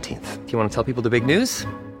 17th. Do you want to tell people the big news?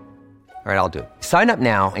 All right, I'll do it. Sign up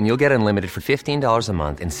now and you'll get unlimited for $15 a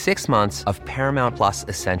month and 6 months of Paramount Plus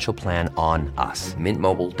Essential Plan on us.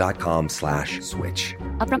 MintMobile.com/switch.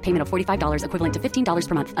 Upfront payment of $45 equivalent to $15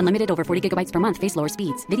 per month. Unlimited over 40 gigabytes per month. Face lower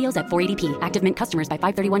speeds. Videos at 480p. Active Mint customers by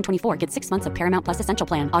 531.24 get 6 months of Paramount Plus Essential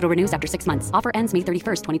Plan. Auto renews after 6 months. Offer ends May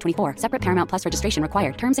 31st, 2024. Separate Paramount Plus registration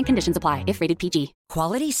required. Terms and conditions apply if rated PG.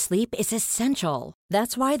 Quality sleep is essential.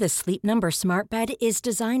 That's why the Sleep Number Smart Bed is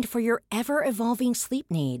designed for your ever-evolving sleep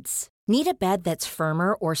needs. Need a bed that's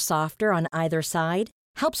firmer or softer on either side?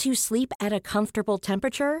 Helps you sleep at a comfortable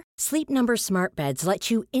temperature? Sleep Number Smart Beds let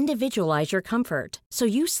you individualize your comfort so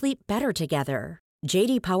you sleep better together.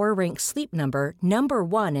 J.D. Power ranks Sleep Number number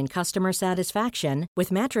 1 in customer satisfaction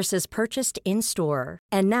with mattresses purchased in-store.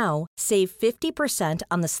 And now, save 50%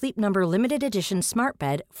 on the Sleep Number Limited Edition Smart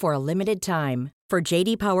Bed for a limited time. For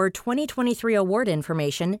J.D. Power 2023 award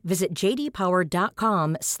information, visit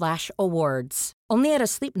jdpower.com/awards. Only at a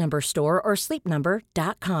Sleep Number store or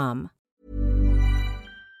sleepnumber.com.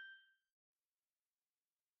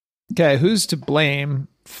 Okay, who's to blame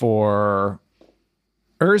for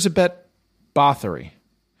Elizabeth Báthory?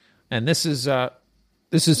 And this is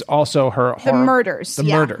also her the murders. The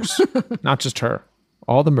murders. Not just her.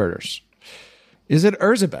 All the murders. Is it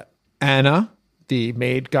Elizabeth? Anna, the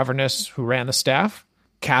maid governess who ran the staff?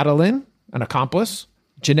 Catalin, an accomplice?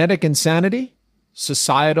 Genetic insanity?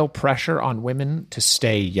 Societal pressure on women to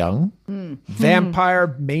stay young?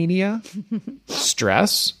 Vampire mania?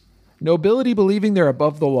 Stress? Nobility believing they're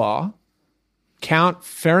above the law? Count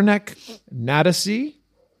Ferenc Nadasi,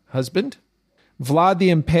 husband? Vlad the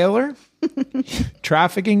Impaler?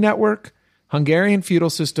 Trafficking network? Hungarian feudal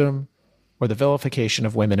system? Or the vilification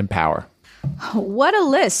of women in power? What a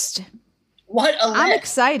list. What a list. I'm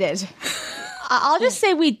excited. I'll just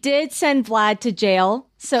say we did send Vlad to jail.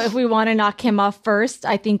 So if we want to knock him off first,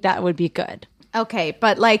 I think that would be good. Okay,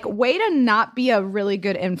 but way to not be a really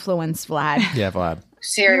good influence, Vlad. Yeah, Vlad.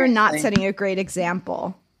 Seriously. You're not setting a great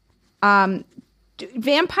example.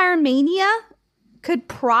 Vampire mania could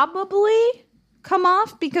probably come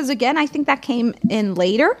off because, again, I think that came in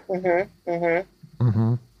later.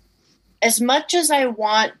 As much as I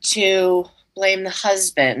want to blame the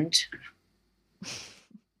husband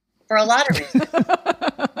for a lot of reasons.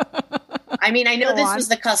 I mean, I know this was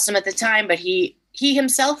the custom at the time, but he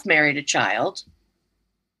himself married a child.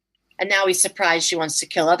 And now he's surprised she wants to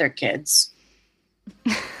kill other kids.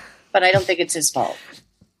 But I don't think it's his fault.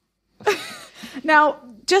 Now,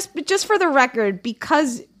 just for the record,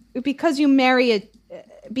 because you marry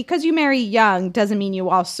young doesn't mean you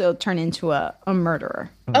also turn into a murderer.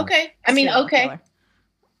 Okay. I mean, okay.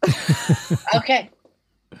 Okay.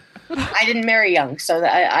 I didn't marry young, so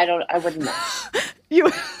I wouldn't know. You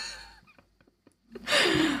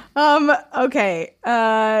okay.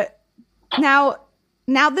 Now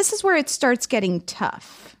this is where it starts getting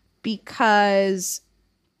tough because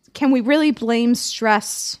can we really blame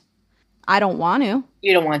stress? I don't want to.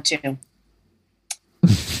 You don't want to.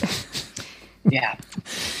 Yeah.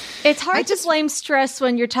 It's hard to blame stress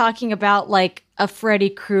when you're talking about a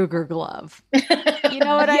Freddy Krueger glove. You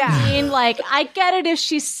know what I mean? I get it if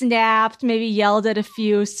she snapped, maybe yelled at a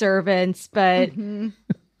few servants, but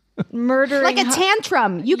murdering a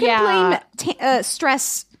tantrum. You can blame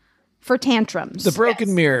stress for tantrums. The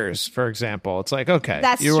broken mirrors, for example. It's okay,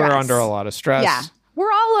 that's you stress. were under a lot of stress. Yeah.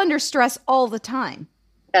 We're all under stress all the time.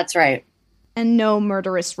 That's right. And no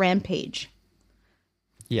murderous rampage.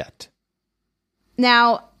 Yet.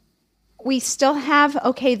 Now, we still have,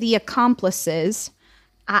 the accomplices.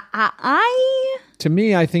 To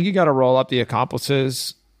me, I think you got to roll up the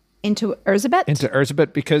accomplices. Into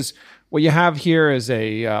Elizabeth? Because what you have here is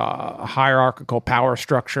a hierarchical power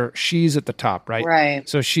structure. She's at the top, right? Right.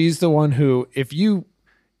 So she's the one who, if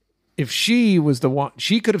she was the one,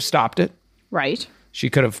 she could have stopped it. Right. She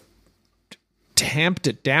could have tamped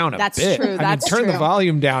it down a bit. That's true. Turn the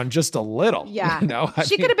volume down just a little. Yeah.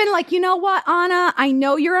 She could have been like, you know what, Anna? I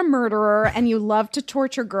know you're a murderer and you love to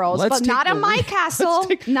torture girls, but not in my castle.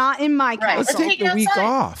 Not in my castle. Let's take the week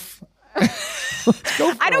off.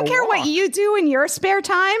 I don't care what you do in your spare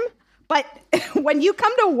time, but when you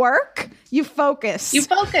come to work, you focus.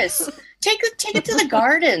 Take it to the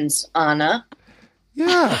gardens, Anna.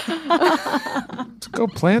 Yeah. Let's go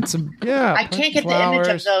plant some. Yeah. I can't get the image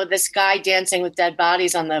of this guy dancing with dead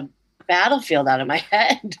bodies on the battlefield out of my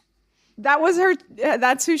head. That was her.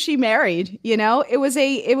 That's who she married. It was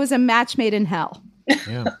a match made in hell.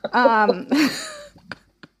 Yeah.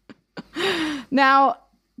 Now,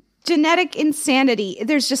 genetic insanity.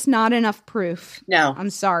 There's just not enough proof. No,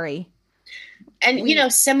 I'm sorry.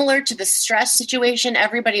 And similar to the stress situation,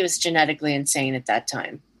 everybody was genetically insane at that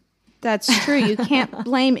time. That's true. You can't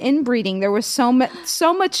blame inbreeding. There was so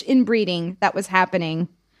much inbreeding that was happening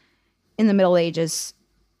in the Middle Ages.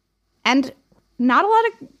 And not a lot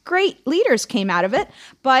of great leaders came out of it,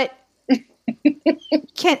 but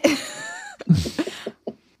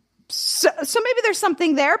so maybe there's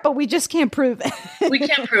something there, but we just can't prove it. We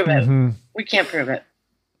can't prove it. Mm-hmm. We can't prove it.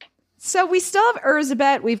 So we still have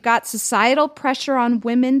Elizabeth. We've got societal pressure on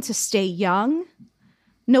women to stay young.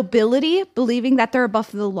 Nobility, believing that they're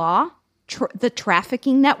above the law, the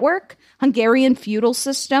trafficking network, Hungarian feudal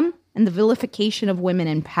system, and the vilification of women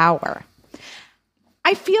in power.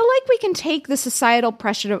 I feel like we can take the societal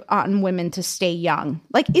pressure on women to stay young.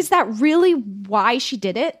 Like, is that really why she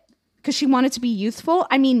did it? Because she wanted to be youthful?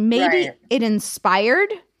 I mean, maybe it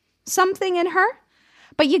inspired something in her,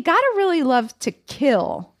 but you gotta really love to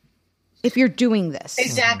kill if you're doing this.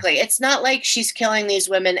 Exactly. It's not like she's killing these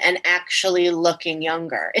women and actually looking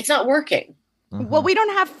younger. It's not working. Mm-hmm. Well, we don't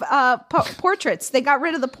have portraits. They got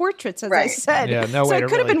rid of the portraits, as I said. Yeah, no way to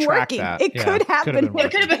could have really been track working. that. It could have been working.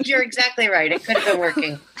 It could have been. You're exactly right. It could have been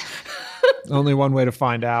working. Only one way to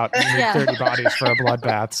find out. We need 30 bodies for a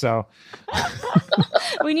bloodbath. So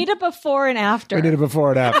we need a before and after. We need a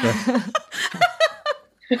before and after.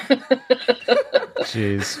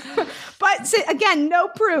 Jeez. But again, no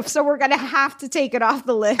proof, so we're going to have to take it off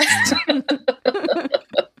the list.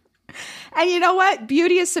 And you know what?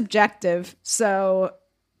 Beauty is subjective. So,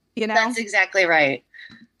 That's exactly right.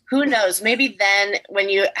 Who knows? Maybe then when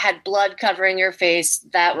you had blood covering your face,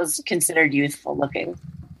 that was considered youthful looking.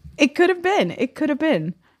 It could have been. It could have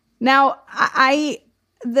been. Now,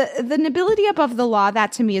 the nobility above the law,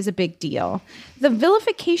 that to me is a big deal. The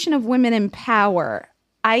vilification of women in power,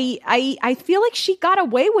 I feel like she got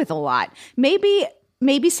away with a lot.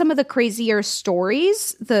 Maybe some of the crazier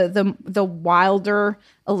stories, the wilder,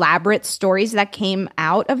 elaborate stories that came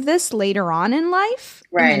out of this later on in life,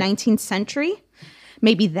 in the 19th century,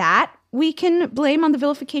 maybe that we can blame on the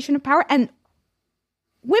vilification of power. And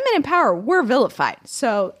women in power were vilified,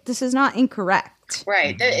 so this is not incorrect.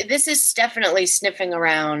 Right. This is definitely sniffing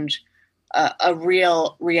around a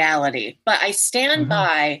real reality. But I stand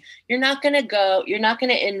by, you're not going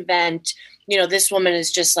to invent, this woman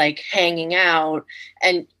is just like hanging out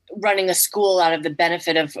and running a school out of the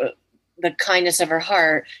benefit of the kindness of her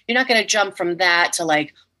heart. You're not going to jump from that to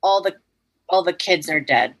like all the kids are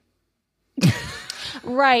dead.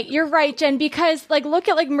 Right. You're right, Jen, because like look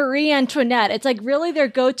at like Marie Antoinette. It's like really their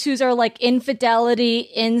go-tos are like infidelity,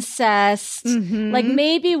 incest, like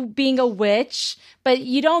maybe being a witch, but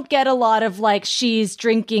you don't get a lot of like she's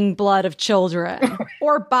drinking blood of children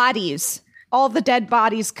or bodies. All the dead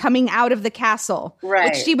bodies coming out of the castle.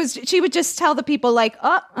 Right. Which she would just tell the people like,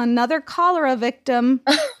 oh, another cholera victim.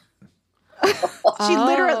 She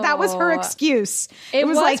literally, that was her excuse. It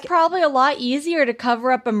was like probably a lot easier to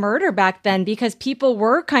cover up a murder back then because people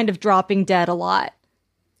were kind of dropping dead a lot.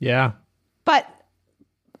 Yeah. But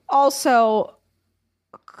also,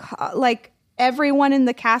 like, everyone in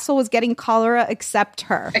the castle was getting cholera except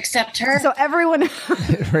her. Except her? So everyone...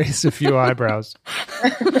 It raised a few eyebrows.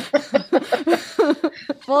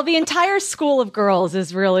 Well, the entire school of girls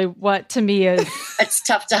is really what to me is... It's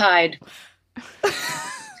tough to hide.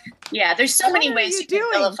 Yeah, there's so many ways you can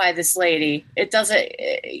vilify this lady. It doesn't...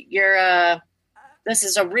 This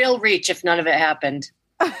is a real reach if none of it happened.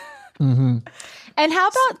 Mm-hmm. And how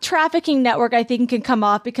about trafficking network, I think, can come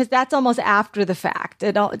off because that's almost after the fact.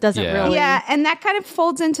 It doesn't really... Yeah, and that kind of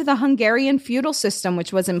folds into the Hungarian feudal system,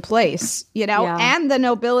 which was in place, and the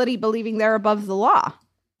nobility believing they're above the law.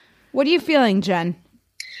 What are you feeling, Jen?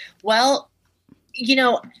 Well,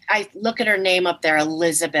 I look at her name up there,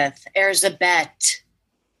 Elizabeth, Erzabet.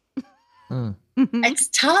 It's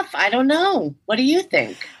tough. I don't know. What do you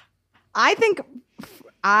think? I think...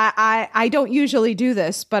 I don't usually do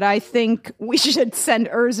this, but I think we should send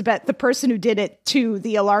Erzabet, the person who did it, to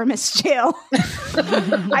the alarmist jail.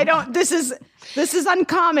 This is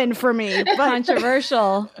uncommon for me, but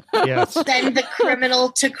controversial. Yes. Send the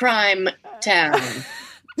criminal to crime town.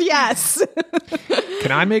 Yes.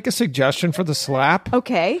 Can I make a suggestion for the slap?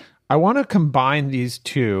 Okay. I want to combine these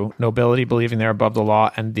two, nobility believing they're above the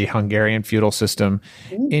law and the Hungarian feudal system,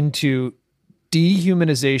 into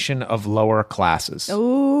dehumanization of lower classes.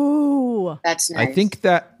 Ooh, that's nice.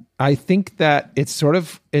 I think that it sort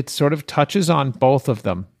of touches on both of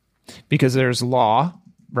them because there's law,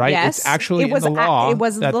 right? Yes, it's actually in the law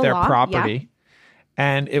that they're property. Yeah.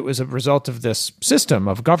 And it was a result of this system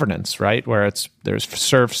of governance, right? Where there's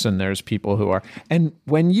serfs and there's people who are, and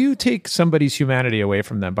when you take somebody's humanity away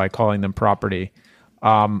from them by calling them property,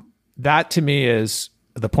 that to me is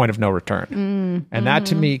the point of no return. And that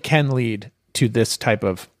to me can lead to this type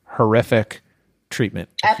of horrific treatment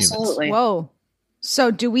of Absolutely. humans. Whoa.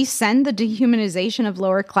 So do we send the dehumanization of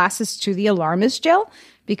lower classes to the alarmist jail?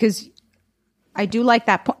 Because I do like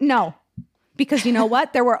that point. No. Because you know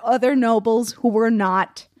what? There were other nobles who were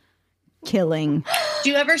not killing. Do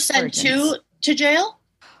you ever send two to jail?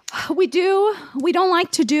 We do. We don't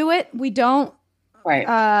like to do it. We don't.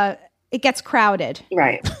 Right. It gets crowded.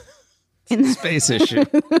 Right. It's a space issue.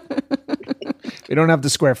 We don't have the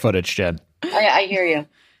square footage, Jen. I hear you.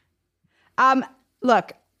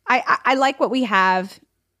 Look, I like what we have,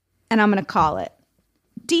 and I'm going to call it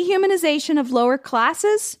dehumanization of lower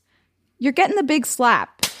classes, you're getting the big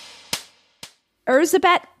slap.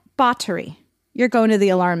 Elizabeth Báthory, you're going to the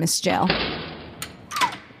alarmist jail.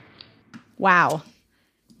 Wow.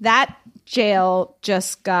 That jail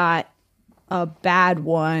just got a bad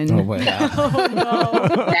one. Oh, wow. Oh, no.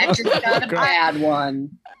 That just got a bad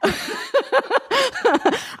one.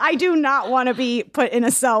 I do not want to be put in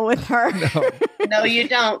a cell with her. No, you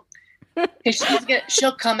don't. Because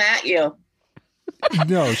she'll come at you.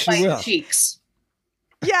 No, she will. Cheeks.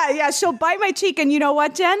 Yeah, she'll bite my cheek. And you know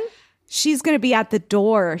what, Jen? She's going to be at the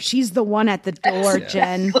door. She's the one at the door,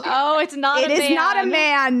 Jen. Oh, it's not a man. It is not a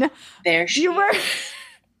man. There she is.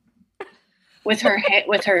 With her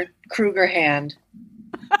Kruger hand.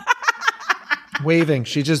 Waving.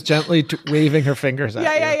 She just gently waving her fingers at you.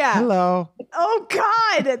 Yeah. Hello. Oh,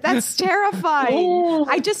 God. That's terrifying.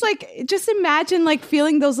 I just imagine like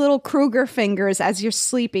feeling those little Kruger fingers as you're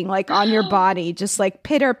sleeping, like on your body, just like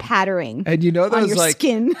pitter pattering. And you know those on your like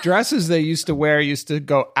skin. dresses they used to wear used to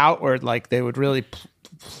go outward, like they would really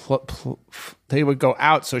they would go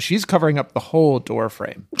out. So she's covering up the whole door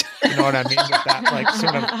frame. You know what I mean? With that like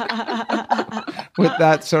sort of with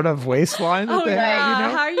that sort of waistline that they have, you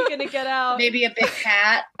know? How are you going to get out? Maybe a big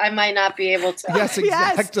hat. I might not be able to. Yes,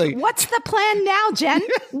 exactly. Yes. What's the plan now, Jen?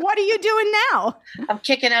 What are you doing now? I'm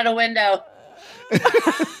kicking out a window.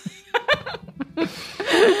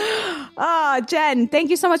 Jen,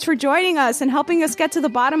 thank you so much for joining us and helping us get to the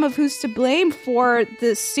bottom of who's to blame for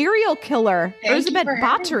the serial killer, Elizabeth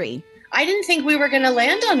Báthory. I didn't think we were going to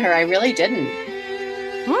land on her. I really didn't.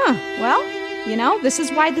 Well, you know, this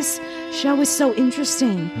is why this show is so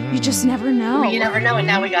interesting. You just never know. You never know, and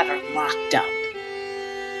now we got her locked up.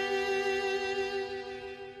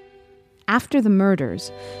 After the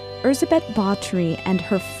murders, Elizabeth Báthory and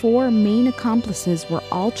her 4 main accomplices were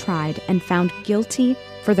all tried and found guilty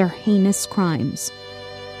for their heinous crimes.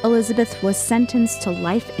 Elizabeth was sentenced to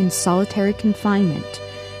life in solitary confinement,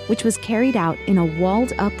 which was carried out in a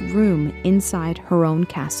walled-up room inside her own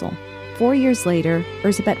castle. 4 years later,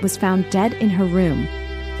 Elizabeth was found dead in her room,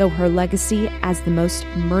 though her legacy as the most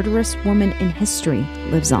murderous woman in history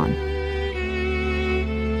lives on.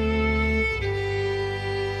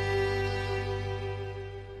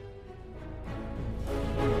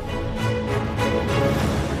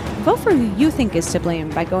 Vote for who you think is to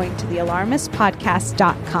blame by going to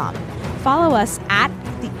thealarmistpodcast.com. Follow us at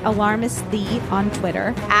The Alarmist on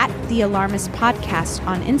Twitter, at The Alarmist Podcast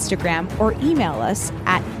on Instagram, or email us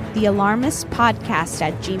at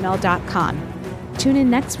thealarmistpodcast@gmail.com. Tune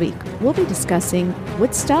in next week. We'll be discussing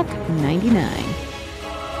Woodstock 99.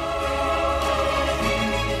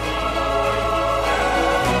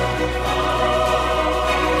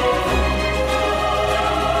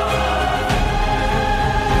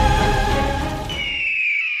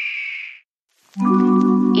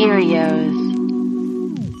 Erios.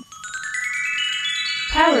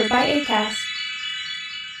 Powered by Acast.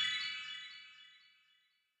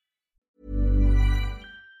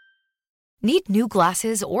 Need new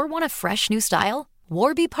glasses or want a fresh new style?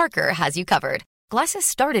 Warby Parker has you covered. Glasses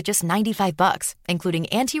start at just $95, including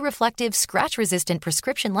anti-reflective, scratch-resistant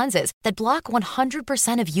prescription lenses that block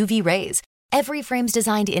 100% of UV rays. Every frame's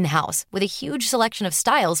designed in-house with a huge selection of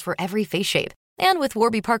styles for every face shape. And with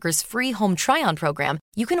Warby Parker's free home try-on program,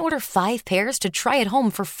 you can order 5 pairs to try at home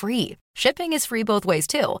for free. Shipping is free both ways,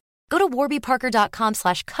 too. Go to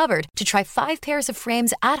warbyparker.com/covered to try 5 pairs of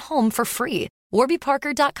frames at home for free.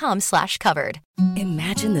 warbyparker.com/covered.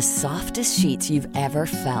 Imagine the softest sheets you've ever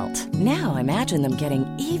felt. Now imagine them getting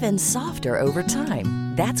even softer over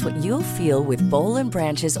time. That's what you'll feel with Boll &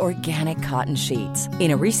 Branch's organic cotton sheets.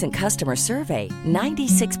 In a recent customer survey,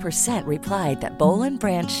 96% replied that Boll &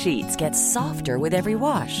 Branch sheets get softer with every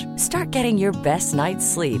wash. Start getting your best night's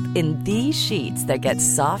sleep in these sheets that get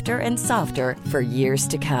softer and softer for years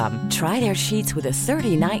to come. Try their sheets with a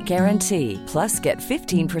 30-night guarantee. Plus, get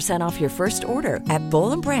 15% off your first order at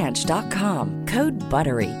bollandbranch.com. Code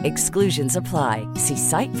BUTTERY. Exclusions apply. See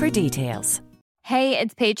site for details. Hey,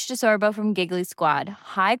 it's Paige DeSorbo from Giggly Squad.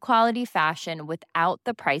 High quality fashion without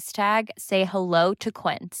the price tag. Say hello to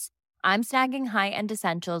Quince. I'm snagging high-end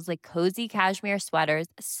essentials like cozy cashmere sweaters,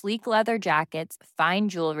 sleek leather jackets, fine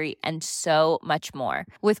jewelry, and so much more.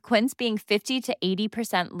 With Quince being 50 to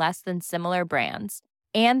 80% less than similar brands.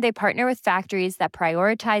 And they partner with factories that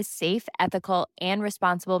prioritize safe, ethical, and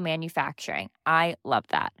responsible manufacturing. I love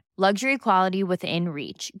that. Luxury quality within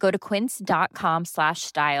reach. Go to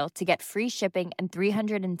quince.com/style to get free shipping and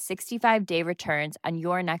 365-day returns on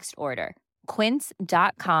your next order.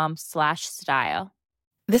 Quince.com/style.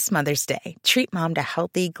 This Mother's Day, treat mom to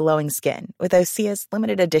healthy, glowing skin with Osea's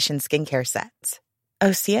limited edition skincare sets.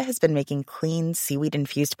 Osea has been making clean,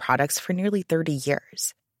 seaweed-infused products for nearly 30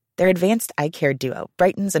 years. Their advanced eye care duo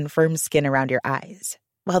brightens and firms skin around your eyes,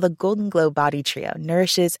 while the Golden Glow Body Trio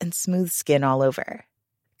nourishes and smooths skin all over.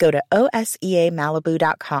 Go to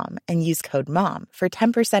OSEAMalibu.com and use code MOM for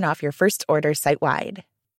 10% off your first order site-wide.